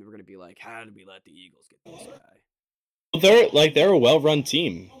bet, and we're gonna be like, how did we let the Eagles get this guy? They're a well-run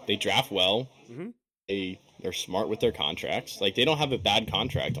team. They draft well. Mm-hmm. They're smart with their contracts. Like, they don't have a bad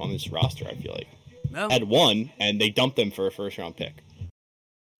contract on this roster, I feel like. No. Had one, and they dumped them for a first-round pick.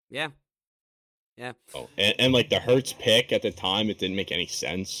 Yeah. Oh, and like the Hurts pick at the time, it didn't make any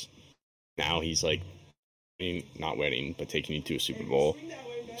sense. Now he's like, not winning, but taking you to a Super Bowl.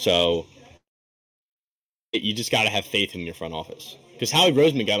 So you just got to have faith in your front office. Because Howie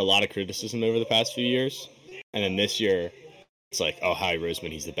Roseman got a lot of criticism over the past few years. And then this year, it's like, oh, Howie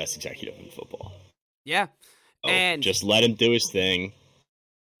Roseman, he's the best executive in football. Yeah. So and just let him do his thing.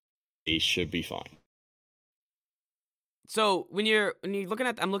 He should be fine. So when you're looking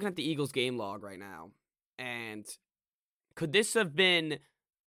at, I'm looking at the Eagles game log right now, and could this have been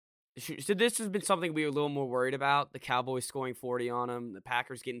something we were a little more worried about? The Cowboys scoring 40 on them, the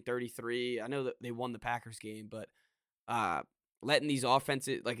Packers getting 33. I know that they won the Packers game, but letting these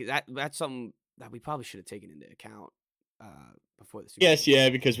offenses that's something that we probably should have taken into account before the Super Bowl. Yeah,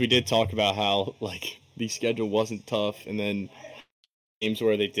 because we did talk about how the schedule wasn't tough, and then games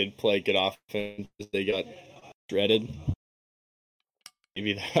where they did play good offense, they got shredded.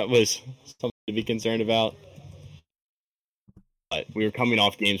 Maybe that was something to be concerned about. But we were coming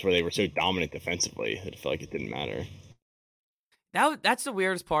off games where they were so dominant defensively that it felt like it didn't matter. That's the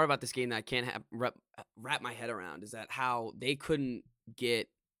weirdest part about this game that I can't wrap my head around, is that how they couldn't get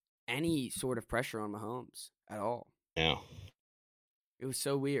any sort of pressure on Mahomes at all. Yeah. It was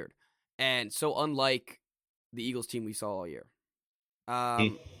so weird. And so unlike the Eagles team we saw all year. All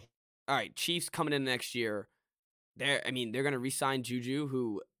right, Chiefs coming in next year. They're going to re-sign Juju,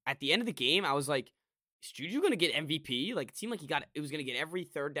 who at the end of the game, I was like, is Juju going to get MVP? Like, it seemed like it was going to get every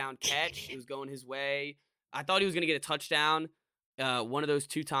third down catch. It was going his way. I thought he was going to get a touchdown. One of those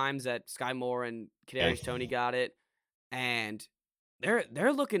 2 times that Sky Moore and Kadarius Toney got it. And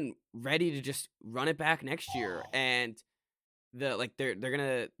they're looking ready to just run it back next year. And they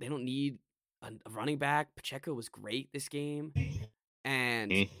don't need a running back. Pacheco was great this game.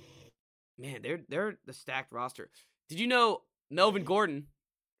 And man, they're the stacked roster. Did you know Melvin Gordon,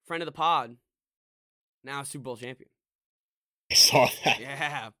 friend of the pod, now Super Bowl champion? I saw that.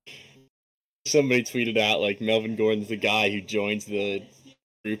 Yeah. Somebody tweeted out Melvin Gordon's the guy who joins the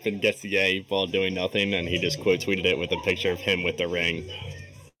group and gets the A while doing nothing, and he just quote tweeted it with a picture of him with the ring.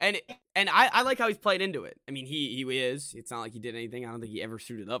 And I like how he's played into it. I mean, he is. It's not like he did anything. I don't think he ever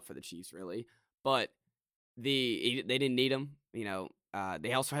suited up for the Chiefs really, but they didn't need him.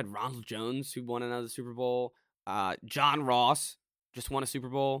 They also had Ronald Jones, who won another Super Bowl. John Ross just won a Super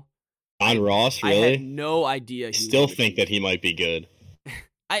Bowl. John Ross, really? I had no idea. I still think that he might be good.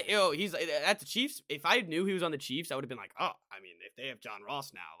 He's at the Chiefs. If I knew he was on the Chiefs, I would have been like, oh, I mean, if they have John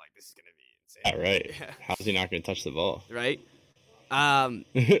Ross now, this is gonna be insane. Yeah, right. Yeah. How's he not gonna touch the ball? Right.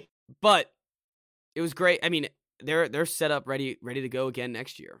 But it was great. I mean, they're set up ready to go again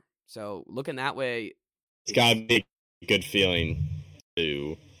next year. So looking that way, it's gotta be a good feeling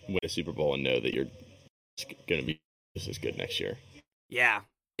to win a Super Bowl and know that you're gonna be just as good next year. Yeah.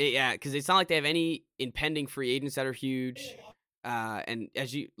 Yeah, because it's not like they have any impending free agents that are huge. And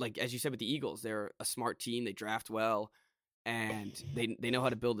as you said with the Eagles, they're a smart team. They draft well, and they know how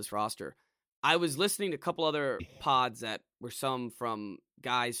to build this roster. I was listening to a couple other pods that were some from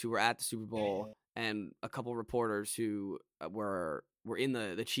guys who were at the Super Bowl, and a couple reporters who were in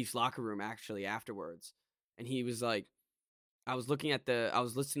the Chiefs locker room actually afterwards. And he was like, I was listening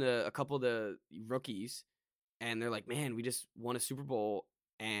to a couple of the rookies, and they're like, man, we just won a Super Bowl.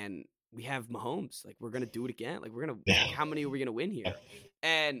 And we have Mahomes. We're going to do it again. How many are we going to win here?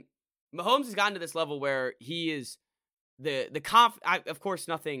 And Mahomes has gotten to this level where he is of course,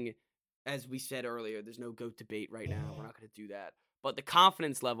 nothing, as we said earlier, there's no GOAT debate right now. We're not going to do that. But the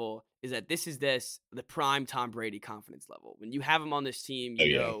confidence level is that the prime Tom Brady confidence level. When you have him on this team,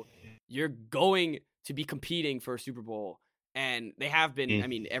 you know you're going to be competing for a Super Bowl. And they have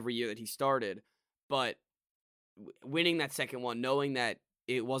been, every year that he started. But winning that second one, knowing that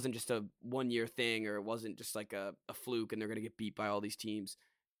it wasn't just a 1-year thing, or it wasn't just like a fluke and they're going to get beat by all these teams.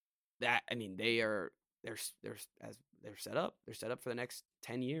 They are they're set up. They're set up for the next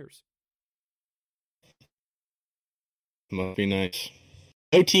 10 years. Must be nice.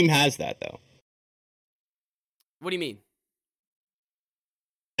 No team has that though. What do you mean?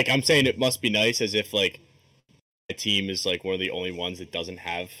 Like I'm saying, it must be nice, as if like a team is like one of the only ones that doesn't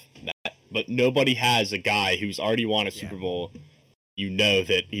have that. But nobody has a guy who's already won a Super Bowl. You know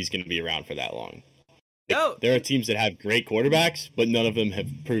that he's going to be around for that long. No, there are teams that have great quarterbacks, but none of them have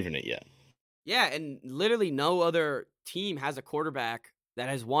proven it yet. Yeah, and literally no other team has a quarterback that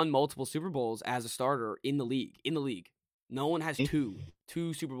has won multiple Super Bowls as a starter in the league. No one has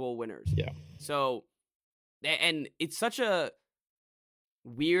two Super Bowl winners. Yeah. So, and it's such a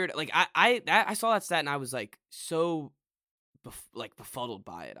weird, like I saw that stat and I was like so befuddled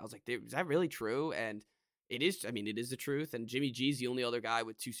by it. I was like, is that really true? And it is. I mean, it is the truth. And Jimmy G's the only other guy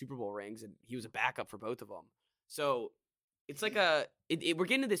with 2 Super Bowl rings, and he was a backup for both of them. So it's like we're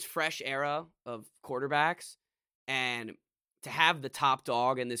getting to this fresh era of quarterbacks, and to have the top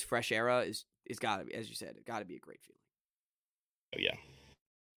dog in this fresh era is gotta be, as you said, it gotta be a great feeling. Oh yeah.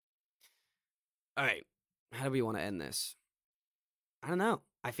 All right, how do we want to end this? I don't know.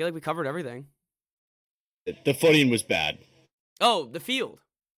 I feel like we covered everything. The footing was bad. Oh, the field.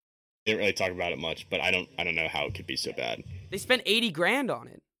 Didn't really talk about it much, but I don't know how it could be so bad. They spent $80,000 on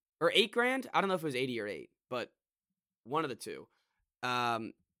it, or $8,000. I don't know if it was 80 or 8, but one of the two.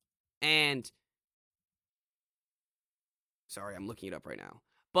 And sorry, I'm looking it up right now.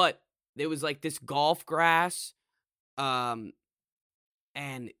 But there was like this golf grass, and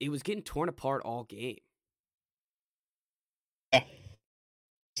it was getting torn apart all game. Yeah.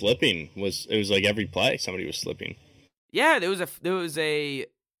 Slipping was like every play somebody was slipping. Yeah, there was a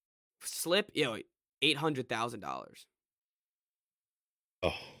slip, $800,000.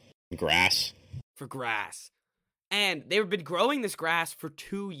 Oh, grass. For grass. And they've been growing this grass for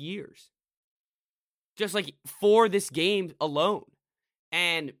 2 years. Just like for this game alone.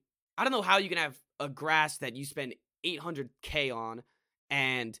 And I don't know how you can have a grass that you spend $800K on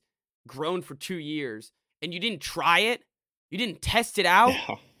and grown for 2 years, and you didn't try it. You didn't test it out.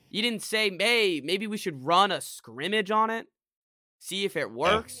 Yeah. You didn't say, hey, maybe we should run a scrimmage on it, see if it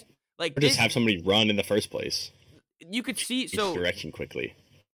works. Yeah. Like, or just have somebody run in the first place. You could see each direction quickly.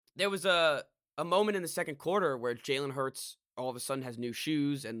 There was a moment in the second quarter where Jalen Hurts all of a sudden has new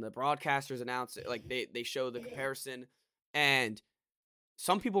shoes, and the broadcasters announce it, like they show the comparison, and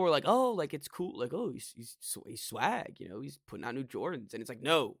some people were like, "Oh, like it's cool, like oh he's swag, he's putting out new Jordans," and it's like,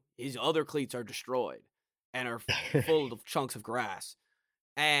 no, his other cleats are destroyed and are full of chunks of grass.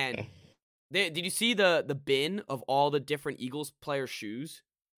 And did you see the bin of all the different Eagles players' shoes?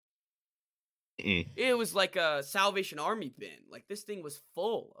 It was like a Salvation Army bin. Like, this thing was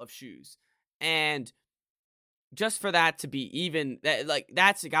full of shoes. And just for that to be even,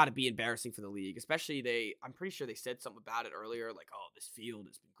 that's got to be embarrassing for the league. Especially I'm pretty sure they said something about it earlier. Like, oh, this field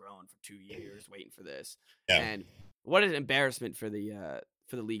has been growing for 2 years waiting for this. Yeah. And what an embarrassment for the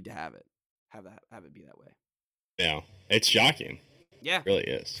league to have it be that way. Yeah. It's shocking. Yeah. It really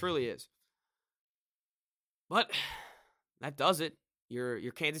is. It truly is. But that does it.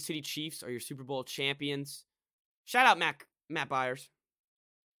 Your Kansas City Chiefs are your Super Bowl champions. Shout out Matt Byers.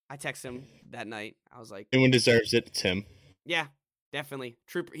 I texted him that night. I was like, anyone deserves it. It's him. Yeah, definitely.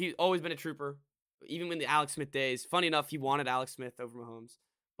 Trooper. He's always been a trooper. Even when the Alex Smith days. Funny enough, he wanted Alex Smith over Mahomes.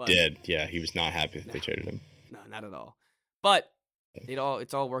 But yeah, he was not happy that they traded him. No, not at all. But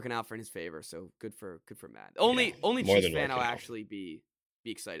it's all working out for his favor. So good for Matt. Only Chiefs fan I'll actually be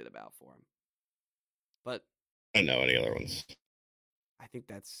excited about for him. But I don't know any other ones.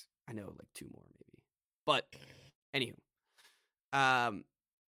 I know like 2 more maybe. But anywho,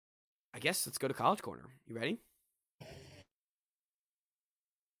 I guess let's go to College Corner. You ready?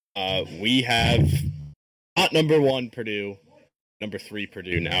 We have not number 1 Purdue, number 3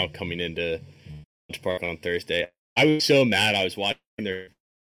 Purdue now coming into College Park on Thursday. I was so mad. I was watching their.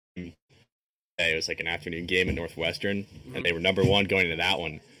 It was like an afternoon game at Northwestern, and they were number 1 going into that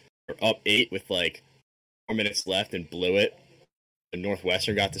one. They're up 8 with like 4 minutes left and blew it. And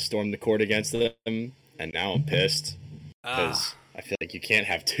Northwestern got to storm the court against them, and now I'm pissed because I feel like you can't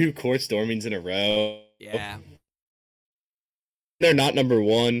have 2 court stormings in a row. Yeah. They're not number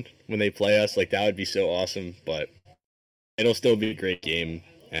 1 when they play us. Like, that would be so awesome, but it'll still be a great game,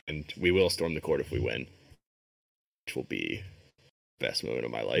 and we will storm the court if we win, which will be the best moment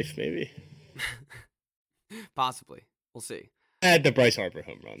of my life, maybe. Possibly. We'll see. I had the Bryce Harper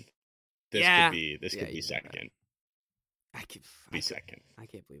home run. This could be second. Right. I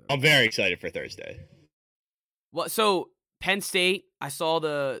can't believe it. I'm very excited for Thursday. Well, so Penn State, I saw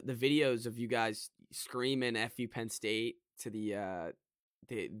the videos of you guys screaming "F you Penn State" to the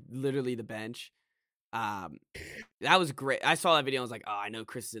bench. That was great. I saw that video. And I was like, oh, I know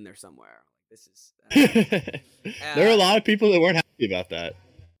Chris is in there somewhere. This is. There were a lot of people that weren't happy about that.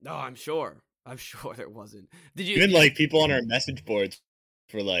 No, I'm sure there wasn't. Did you? Even like people on our message boards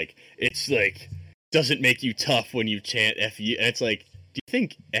for like, it's like doesn't make you tough when you chant FU. And it's like, do you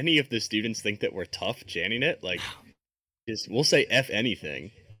think any of the students think that we're tough chanting it? Like, we'll say F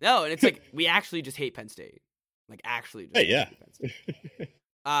anything. No, and it's like we actually just hate Penn State. Like actually. Just yeah. Hate Penn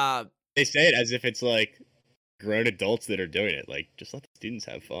State. They say it as if it's like grown adults that are doing it. Like, just let the students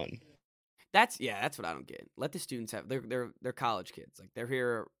have fun. That's what I don't get. Let the students have. They're college kids. Like they're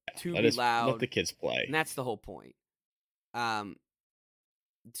here to be loud. Let the kids play. And that's the whole point.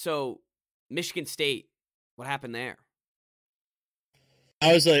 So Michigan State, what happened there?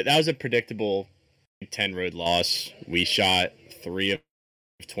 That was a predictable Big Ten road loss. We shot 3 of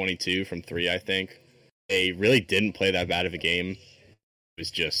 22 from 3, I think. They really didn't play that bad of a game. It was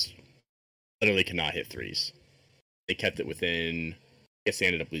just literally cannot hit threes. They kept it within. I guess they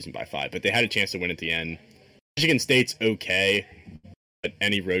ended up losing by 5, but they had a chance to win at the end. Michigan State's okay, but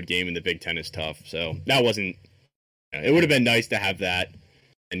any road game in the Big Ten is tough. So that wasn't. It would have been nice to have that,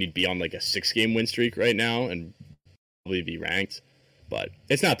 and you'd be on like a 6-game win streak right now and probably be ranked. But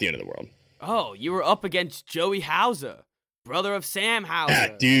it's not the end of the world. Oh, you were up against Joey Hauser, brother of Sam Hauser.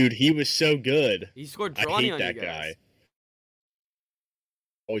 Yeah, dude, he was so good. He scored I Brawny hate on that you guys. guy.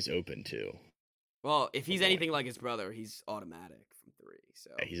 Always open too. Well, if he's anything like his brother, he's automatic from 3.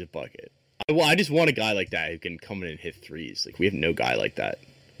 So yeah, he's a bucket. I just want a guy like that who can come in and hit threes. Like we have no guy like that.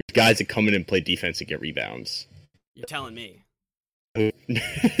 There's guys that come in and play defense and get rebounds. You're telling me. Telling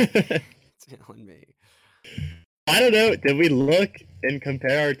me. I don't know. Did we look and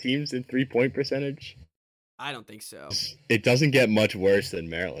compare our teams in 3-point percentage? I don't think so. It doesn't get much worse than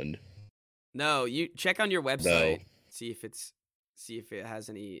Maryland. No, you check on your website. No. See if it has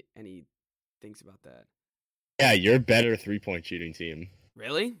any things about that. Yeah, you're a better 3-point shooting team.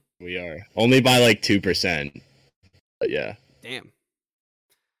 Really? We are. Only by like 2%. But yeah. Damn.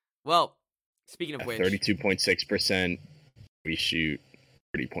 Well, speaking of which, 32.6%. We shoot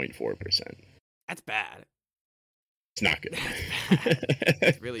 30.4%. That's bad. It's not good.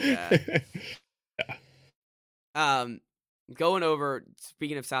 It's really bad. Yeah. Going over.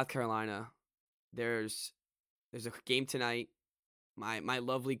 Speaking of South Carolina, there's a game tonight. My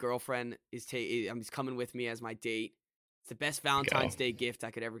lovely girlfriend is coming with me as my date. It's the best Valentine's Day gift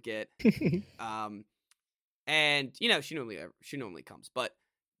I could ever get. And you know she normally comes, but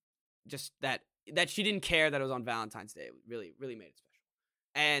just that she didn't care that it was on Valentine's Day really made it special.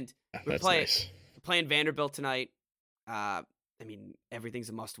 And we're playing Vanderbilt tonight. I mean everything's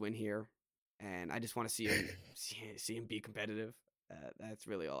a must win here, and I just want to see him be competitive. That's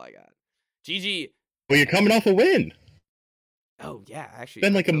really all I got. Gigi. Well, you're coming off a win. Oh yeah, actually. It's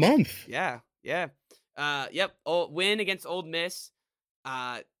been like a month. Yeah. Yep. Win against Ole Miss.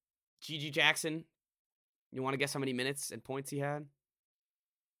 Gigi Jackson. You want to guess how many minutes and points he had?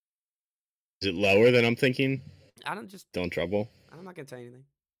 Is it lower than I'm thinking? Don't trouble. I'm not gonna tell you anything.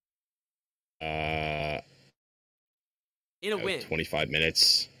 In a win. 25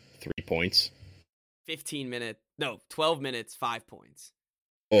 minutes, 3 points. 12 minutes, 5 points.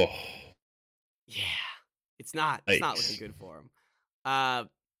 Oh. Yeah. It's not looking good for him.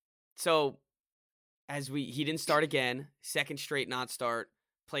 So he didn't start again, second straight not start,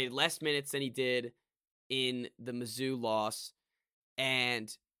 played less minutes than he did in the Mizzou loss,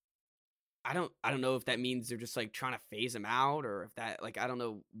 and I don't know if that means they're just like trying to phase him out, or if that I don't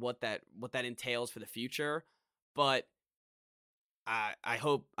know what that entails for the future, but I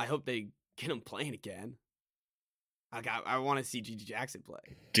hope they get him playing again. I want to see Gigi Jackson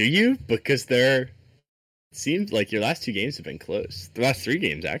play. Do you? Because it seems like your last 2 games have been close. The last 3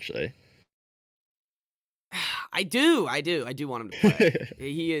 games, actually. I do want him to play.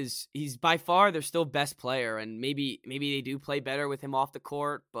 He's by far their still best player, and maybe they do play better with him off the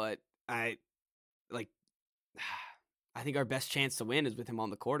court, but I think our best chance to win is with him on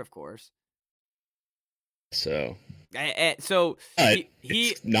the court, of course. So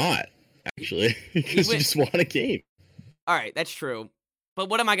he's not actually because he just won a game. All right, that's true. But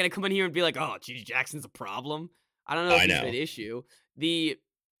what am I going to come in here and be like, oh, Gigi Jackson's a problem? I don't know if he's an issue.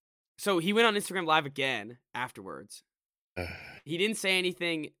 So he went on Instagram Live again afterwards. He didn't say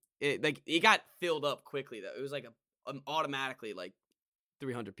anything. It got filled up quickly, though. It was like automatically like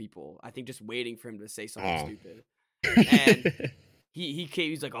 300 people, I think, just waiting for him to say something stupid. And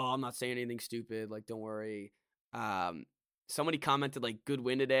he's like, oh, I'm not saying anything stupid. Like, don't worry. Somebody commented like, good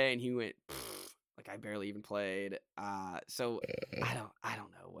win today, and he went, like, I barely even played. So I don't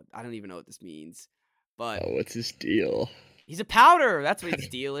know I don't even know what this means. But what's his deal? He's a powder. That's what his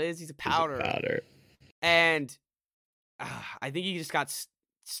deal is. He's a powder. And I think he just got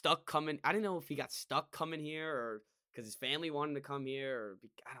stuck coming. I don't know if he got stuck coming here or because his family wanted to come here, or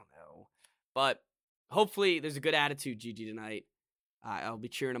I don't know. But hopefully there's a good attitude, Gigi, tonight. I'll be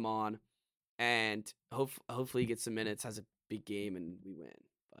cheering him on, and hopefully he gets some minutes, has a big game, and we win.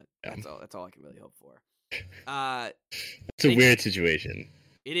 But that's all I can really hope for. It's a weird situation.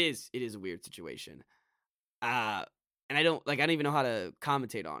 It is a weird situation. And I don't even know how to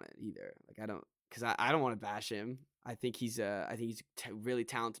commentate on it either. Like because I don't want to bash him. I think he's a really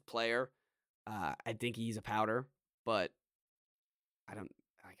talented player. I think he's a powder, but I don't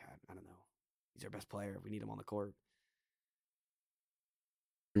know. He's our best player. We need him on the court.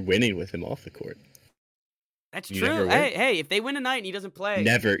 You're winning with him off the court. That's true. Hey, if they win tonight and he doesn't play,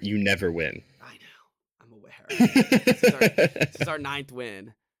 you never win. I know. I'm aware. This is our 9th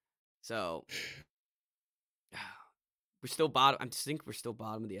win. So we're still bottom. I think we're still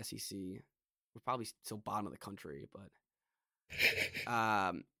bottom of the SEC. We're probably still bottom of the country, but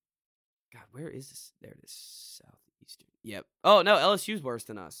God, where is this? There it is, Southeastern. Yep. Oh no, LSU's worse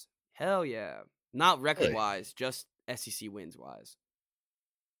than us. Hell yeah. Not record wise, just SEC wins wise.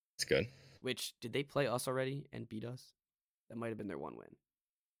 That's good. Which, did they play us already and beat us? That might have been their one win.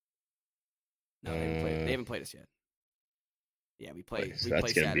 No, they haven't played us yet. Yeah, we played. So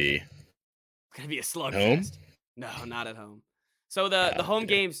that's gonna be. It's gonna be a slugfest. No, not at home. So the home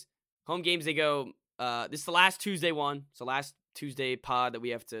games, they go. This is the last Tuesday one. So last Tuesday pod that we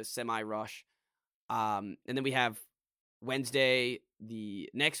have to semi-rush. And then we have Wednesday, the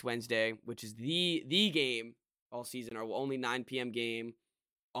next Wednesday, which is the game all season, our only 9 p.m. game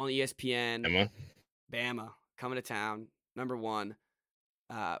on ESPN. Bama coming to town, number 1.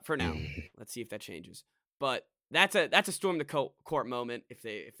 For now, let's see if that changes. But that's a storm the court moment if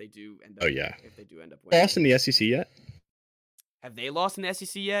they do end up. Oh yeah. If they do end up winning. Lost in the SEC yet? Have they lost in the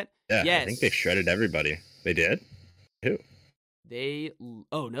SEC yet? Yeah, yes. I think they've shredded everybody. They did? Who?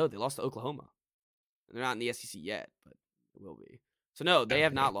 Oh no, they lost to Oklahoma. They're not in the SEC yet, but it will be. So no, they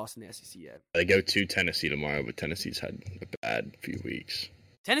have not lost in the SEC yet. They go to Tennessee tomorrow, but Tennessee's had a bad few weeks.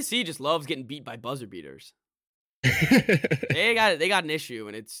 Tennessee just loves getting beat by buzzer beaters. they got an issue,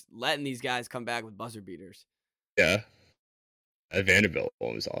 and it's letting these guys come back with buzzer beaters. Yeah. That Vanderbilt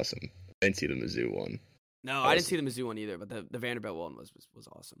one was awesome. I didn't see the Mizzou one. No, I didn't see the Mizzou one either, but the Vanderbilt one was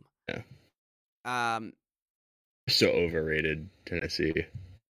awesome. Yeah. So overrated, Tennessee.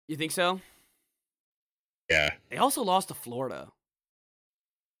 You think so? Yeah. They also lost to Florida.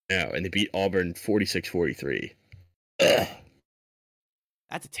 No, and they beat Auburn 46-43. Ugh.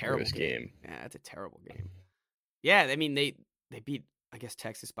 That's a terrible game. Yeah, that's a terrible game. Yeah, I mean they beat, I guess,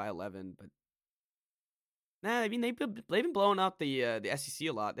 Texas by 11, but I mean they've been blowing up the SEC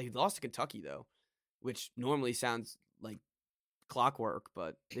a lot. They lost to Kentucky though, which normally sounds like clockwork,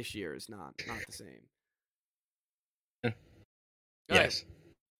 but this year is not the same. Yes. Right.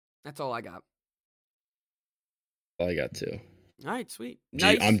 That's all I got. All I got too. All right, sweet.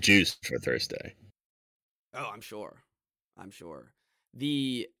 Nice. I'm juiced for Thursday. Oh, I'm sure.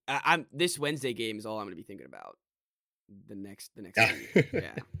 This Wednesday game is all I'm going to be thinking about. The next week.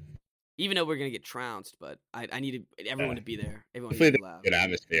 Yeah. Even though we're going to get trounced, but I need everyone to be there. Everyone Hopefully needs to be loud. Good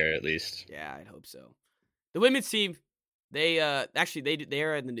atmosphere at least. Yeah, I'd hope so. The women's team, they are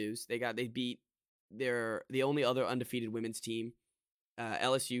in the news. They beat the only other undefeated women's team,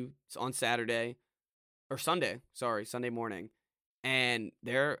 LSU, on Sunday morning, and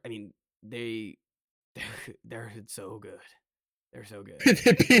they're so good. They're so good.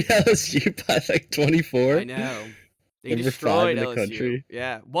 They beat LSU by like 24. I know. They destroyed LSU. Country.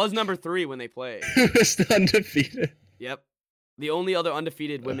 Yeah, was number 3 when they played. It was undefeated. Yep, the only other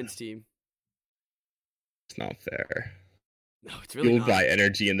undefeated women's team. It's not fair. No, it's really not. Fueled by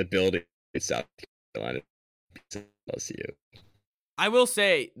energy in the building. It's South Carolina. LSU. I will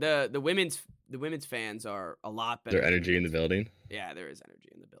say the women's fans are a lot better. Is there energy in the building? Yeah, there is energy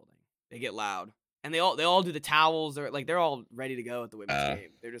in the building. They get loud, and they all do the towels. They're all ready to go at the women's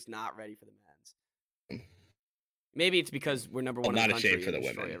game. They're just not ready for the men's. Maybe it's because we're number 1 in the country. Not a shame for the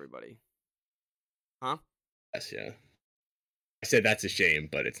women. Everybody, huh? Yes, yeah. I said that's a shame,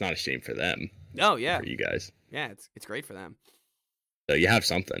 but it's not a shame for them. Oh yeah, for you guys. Yeah, it's great for them. So you have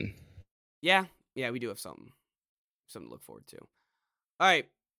something. Yeah, we do have something to look forward to. All right.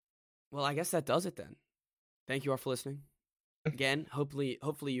 Well, I guess that does it then. Thank you all for listening. Again, hopefully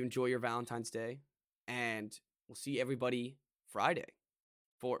you enjoy your Valentine's Day, and we'll see everybody Friday.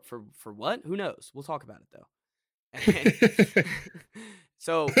 For what? Who knows? We'll talk about it though.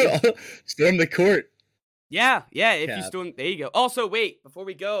 So storm the court. Yeah. If you storm, there you go. Also, wait, before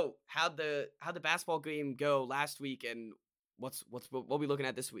we go, how'd the basketball game go last week, and what we looking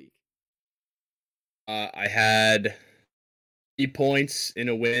at this week? I had 3 points in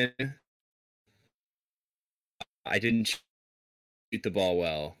a win. I didn't shoot the ball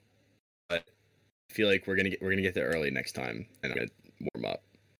well, but I feel like we're gonna get there early next time, and I'm gonna warm up.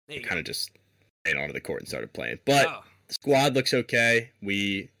 Kind of just ran onto the court and started playing. But the squad looks okay.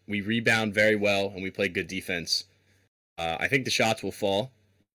 We rebound very well, and we play good defense. I think the shots will fall.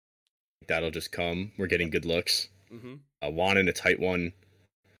 That'll just come. We're getting good looks. Mm-hmm. Juan in a tight one.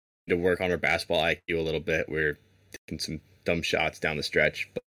 To work on our basketball IQ a little bit. We're taking some dumb shots down the stretch,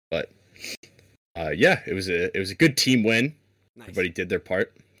 but yeah, it was a good team win. Nice. Everybody did their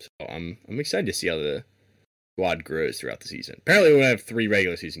part, so I'm excited to see how the squad grows throughout the season. Apparently, we'll have 3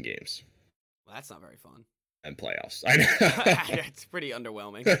 regular season games. Well, that's not very fun. And playoffs. I know. It's pretty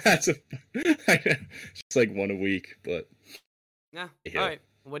underwhelming. It's like 1 a week, but yeah. All right.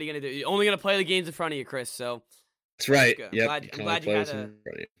 What are you gonna do? You're only gonna play the games in front of you, Chris. So that's right. Yeah. I'm glad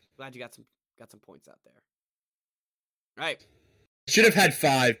you got some points out there. All right. Should have had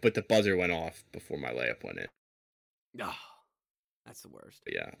 5, but the buzzer went off before my layup went in. Oh, that's the worst.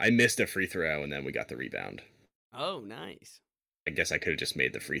 But yeah, I missed a free throw, and then we got the rebound. Oh, nice. I guess I could have just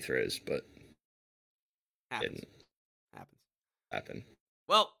made the free throws, but happens. Happen.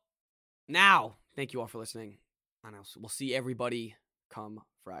 Well, now, thank you all for listening. We'll see everybody come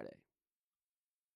Friday.